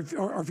hubby, or if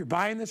you're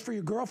buying this for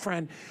your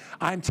girlfriend,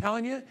 I'm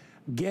telling you,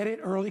 get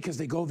it early because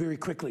they go very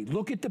quickly.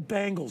 Look at the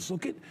bangles.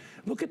 Look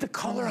at the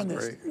color on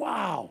this. Great.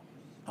 Wow.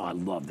 Oh, I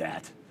love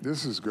that.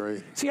 This is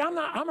great. See, I'm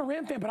a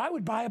Ram fan, but I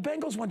would buy a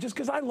Bengals one just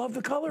because I love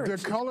the color. The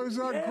colors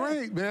are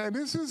great, man.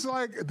 This is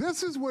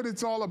what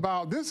it's all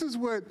about. This is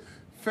what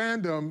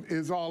fandom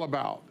is all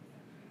about.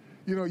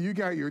 You know, you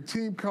got your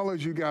team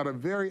colors, you got a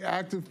very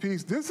active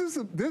piece. This is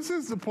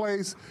the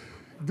place.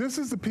 This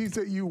is the piece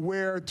that you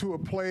wear to a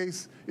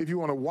place if you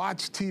want to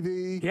watch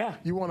TV. Yeah.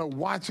 You want to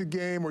watch a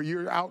game, or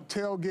you're out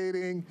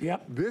tailgating.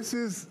 Yep. This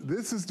is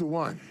the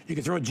one. You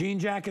can throw a jean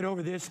jacket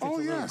over this. If it's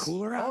a little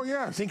cooler out. Oh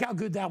yes. Think how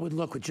good that would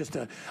look with just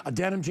a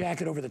denim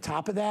jacket over the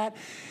top of that.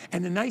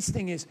 And the nice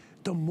thing is,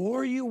 the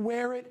more you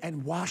wear it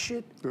and wash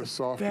it, the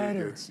softer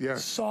better. it gets.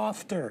 Yes.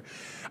 Softer.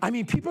 I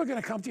mean, people are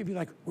going to come to you and be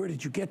like, where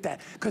did you get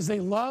that? Because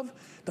they love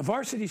the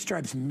varsity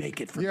stripes.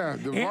 Make it for the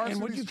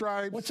varsity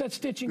stripes. What's that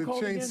stitching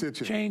called chain again?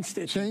 Stitching. Chain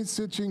stitching. Chain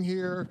stitching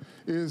here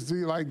is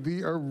the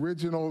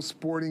original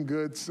sporting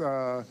goods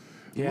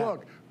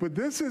look. But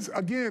this is,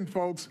 again,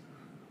 folks,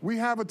 we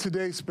have a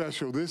Today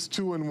special, this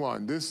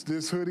 2-in-1,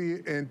 this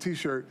hoodie and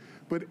T-shirt,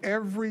 but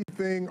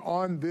everything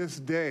on this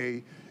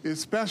day is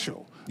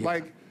special. Yeah.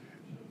 Like,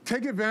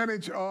 take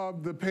advantage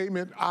of the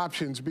payment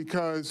options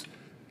because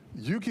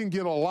you can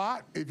get a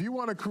lot. If you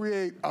want to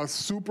create a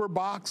super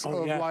box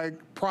of like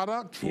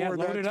product for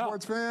that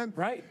sports fan,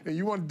 right? And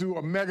you want to do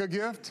a mega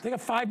gift, they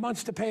got 5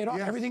 months to pay it off.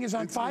 Yes, Everything is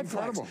on it's 5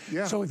 incredible. flex.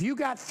 Yeah. So if you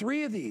got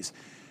 3 of these,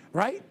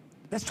 right?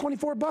 That's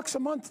 $24 a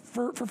month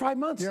for 5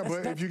 months. Yeah,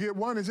 but if you get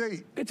one, it's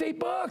 $8. It's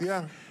 $8.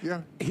 Yeah,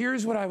 yeah.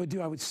 Here's what I would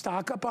do. I would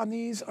stock up on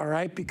these, all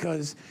right,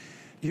 because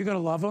you're gonna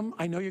love them.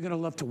 I know you're gonna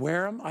love to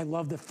wear them. I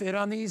love the fit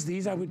on these.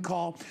 These I would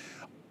call.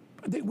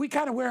 We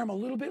kind of wear them a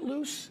little bit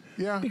loose.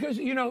 Yeah. Because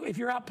you know, if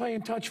you're out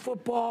playing touch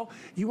football,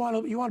 you want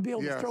to be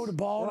able to throw the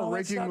ball. Or and all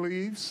raking that stuff.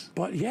 leaves.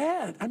 But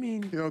yeah, I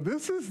mean, you know,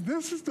 this is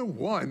the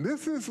one.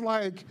 This is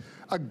like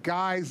a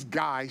guy's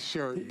guy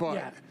shirt, but.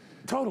 Yeah.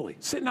 Totally.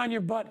 Sitting on your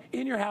butt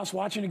in your house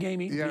watching a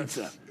game, eating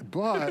pizza.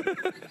 But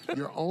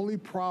your only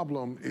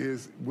problem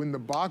is when the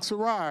box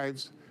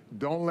arrives,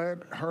 don't let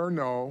her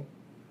know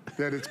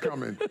that it's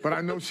coming. But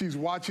I know she's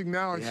watching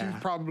now and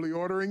she's probably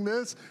ordering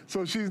this,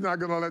 so she's not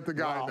going to let the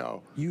guy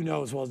know. You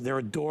know as well, they're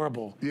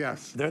adorable.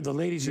 Yes. They're the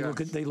ladies you look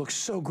at, they look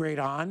so great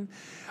on.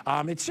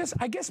 It's just,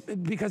 I guess,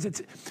 because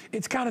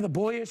it's kind of the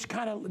boyish,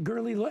 kind of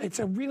girly look. It's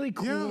a really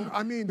cool Yeah,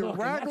 I mean, the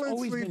raglan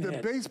sleeve, the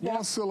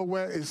baseball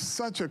silhouette is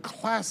such a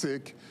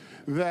classic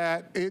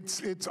that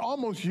it's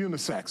almost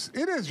unisex.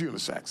 It is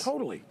unisex.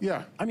 Totally.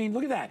 Yeah. I mean,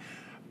 look at that.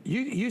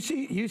 You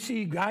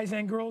see guys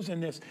and girls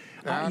in this,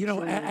 you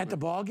know, at the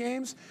ball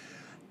games.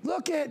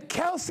 Look at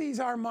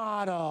Kelsey's our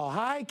model.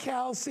 Hi,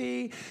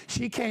 Kelsey.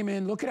 She came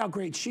in. Look at how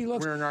great she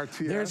looks. Wearing our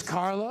TS. There's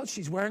Carlos.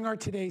 She's wearing our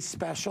Today's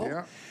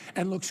Special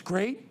and looks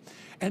great.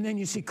 And then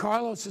you see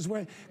Carlos is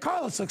wearing.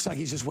 Carlos looks like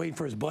he's just waiting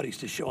for his buddies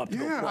to show up to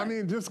go play. I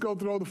mean, just go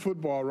throw the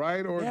football,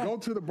 right? Or go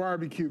to the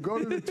barbecue, go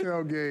to the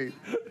tailgate.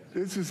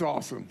 It's just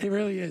awesome. It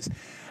really is.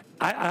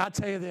 I'll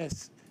tell you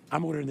this.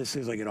 I'm ordering this as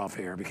soon as I get off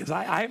air because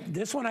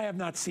this one I have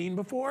not seen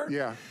before.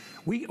 Yeah.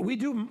 We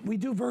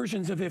do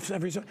versions of if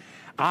every.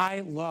 I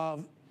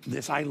love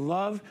this. I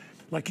love,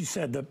 like you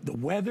said, the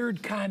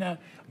weathered kind of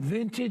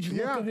vintage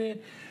look of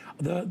it.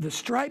 The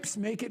stripes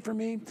make it for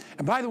me.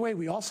 And by the way,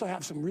 we also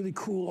have some really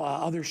cool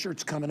other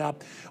shirts coming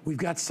up. We've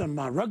got some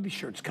rugby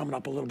shirts coming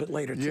up a little bit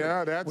later too.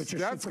 Yeah,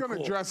 that's going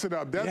to dress it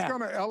up. That's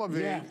going to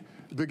elevate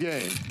the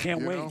game.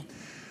 Can't wait.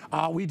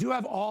 We do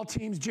have all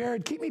teams.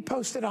 Jared, keep me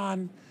posted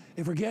on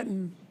if we're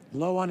getting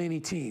low on any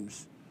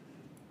teams.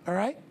 All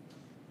right?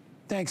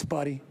 Thanks,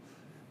 buddy.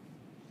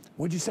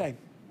 What'd you say?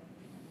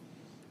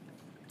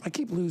 I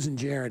keep losing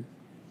Jared.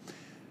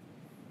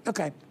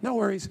 Okay, no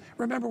worries.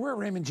 Remember, we're at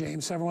Raymond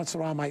James, so every once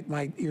in a while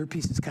my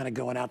earpiece is kind of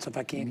going out, so if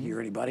I can't hear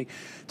anybody,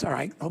 it's all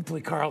right.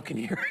 Hopefully Carl can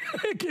hear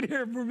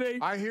for me.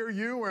 I hear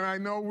you, and I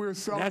know we're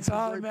selling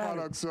some great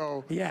products,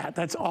 so. Yeah,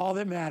 that's all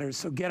that matters,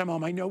 so get them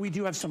home. I know we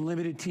do have some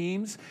limited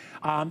teams.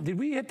 Did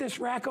we hit this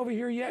rack over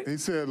here yet? He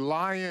said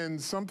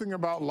Lions, something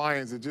about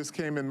Lions. It just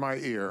came in my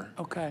ear.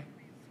 Okay.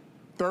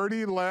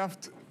 30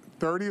 left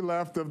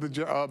of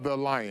the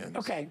Lions.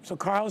 Okay, so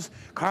Carl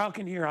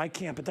can hear, I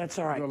can't, but that's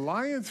all right. The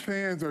Lions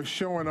fans are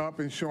showing up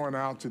and showing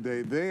out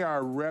today. They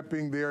are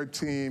repping their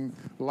team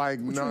like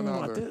none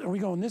other. Are we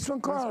going this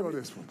one, Carl? Let's go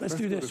this one. Let's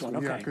do this one,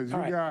 okay. Yeah, because you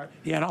got.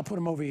 Yeah, and I'll put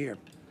them over here.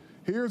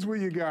 Here's what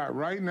you got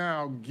right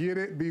now. Get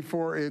it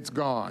before it's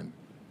gone.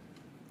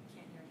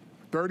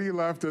 30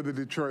 left of the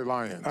Detroit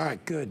Lions. All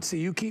right, good. See,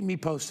 you keep me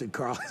posted,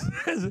 Carl.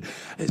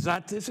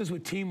 This is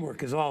what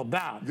teamwork is all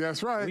about.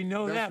 That's right. We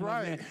know that,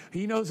 man.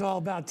 He knows all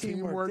about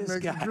teamwork.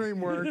 Teamwork makes the dream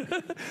work.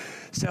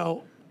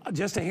 So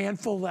just a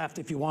handful left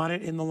if you want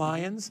it in the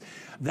Lions.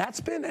 That's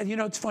been, you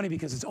know, it's funny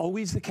because it's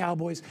always the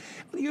Cowboys,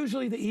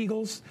 usually the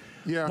Eagles.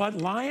 Yeah. But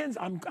Lions,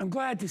 I'm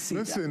glad to see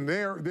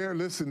that.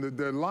 Listen,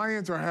 the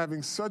Lions are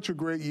having such a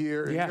great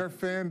year, and their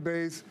fan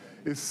base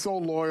is so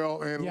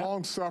loyal and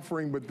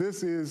long-suffering, but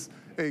this is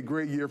a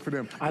great year for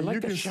them. I like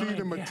you can shine. see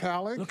the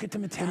metallic. Look at the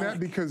metallic.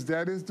 Because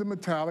that is the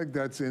metallic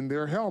that's in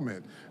their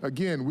helmet.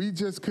 Again, we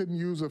just couldn't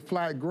use a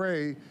flat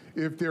gray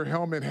if their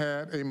helmet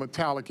had a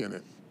metallic in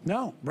it.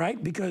 No,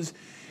 right? Because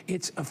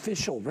it's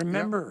official.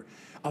 Remember,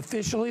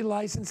 officially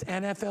licensed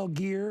NFL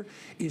gear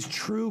is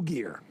true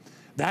gear.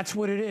 That's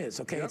what it is,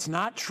 okay? It's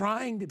not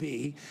trying to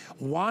be,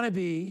 want to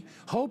be,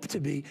 hope to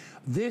be.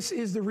 This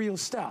is the real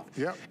stuff.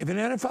 If an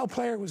NFL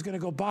player was going to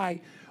go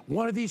buy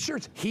one of these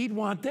shirts, he'd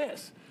want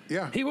this.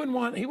 He wouldn't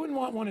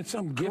want one at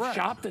some gift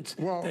shop that's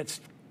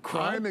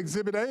I'm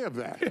Exhibit A of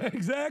that.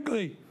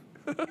 Exactly.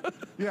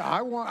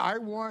 I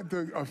want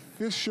the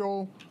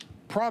official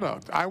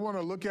product. I want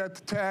to look at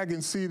the tag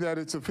and see that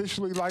it's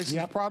officially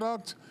licensed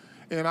product,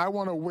 and I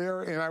want to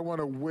wear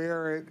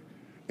it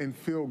and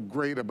feel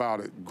great about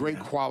it. Great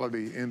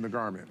quality in the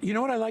garment. You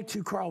know what I like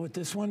too, Carl, with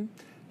this one?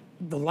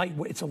 The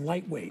lightweight. It's a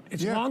lightweight.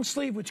 It's long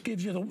sleeve, which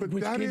gives you the. But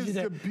that is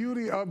the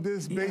beauty of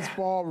this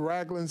baseball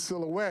raglan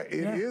silhouette.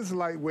 It is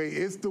lightweight.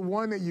 It's the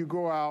one that you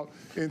go out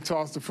and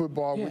toss the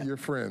football with your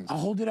friends. I'll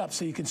hold it up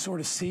so you can sort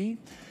of see.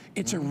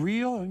 It's a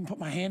real, I can put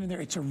my hand in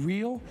there, it's a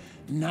real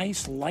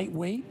nice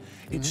lightweight.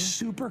 It's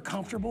super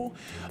comfortable.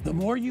 The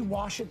more you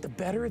wash it, the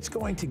better it's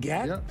going to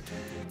get. Yep.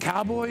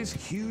 Cowboys,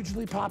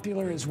 hugely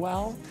popular as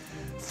well.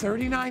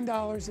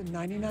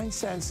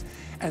 $39.99.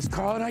 As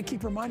Carl and I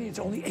keep reminding you, it's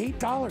only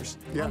 $8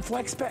 on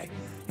FlexPay.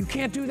 You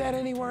can't do that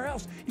anywhere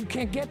else. You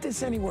can't get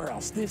this anywhere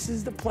else. This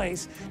is the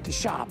place to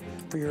shop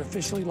for your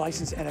officially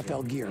licensed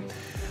NFL gear.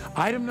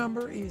 Item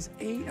number is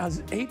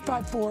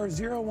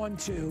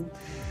 854012.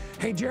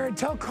 Hey, Jared,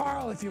 tell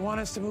Carl if you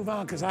want us to move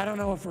on, because I don't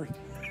know if we're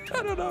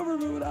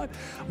moving on.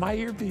 My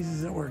earpiece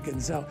isn't working,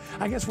 so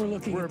I guess we're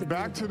looking at the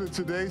back to the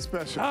Today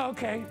Special. Oh,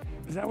 okay.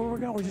 Is that where we're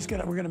going?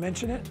 We're gonna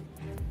mention it?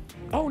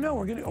 Oh no,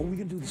 we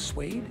gonna do the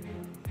suede?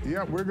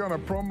 Yeah, we're gonna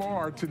promo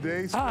our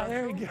Today Special. Ah,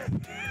 there you go.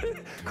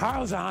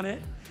 Carl's on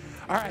it.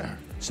 All right,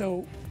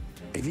 so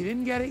if you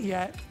didn't get it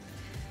yet,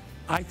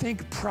 I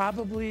think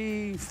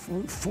probably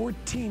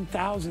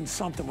 14,000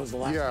 something was the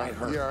last I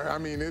heard. Yeah, I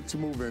mean, it's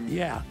moving.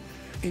 Yeah.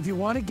 If you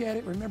want to get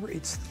it, remember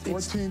it's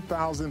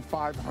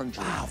 14,500.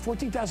 Wow,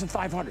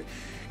 14,500.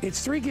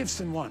 It's 3 gifts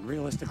in one,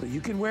 realistically.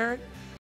 You can wear it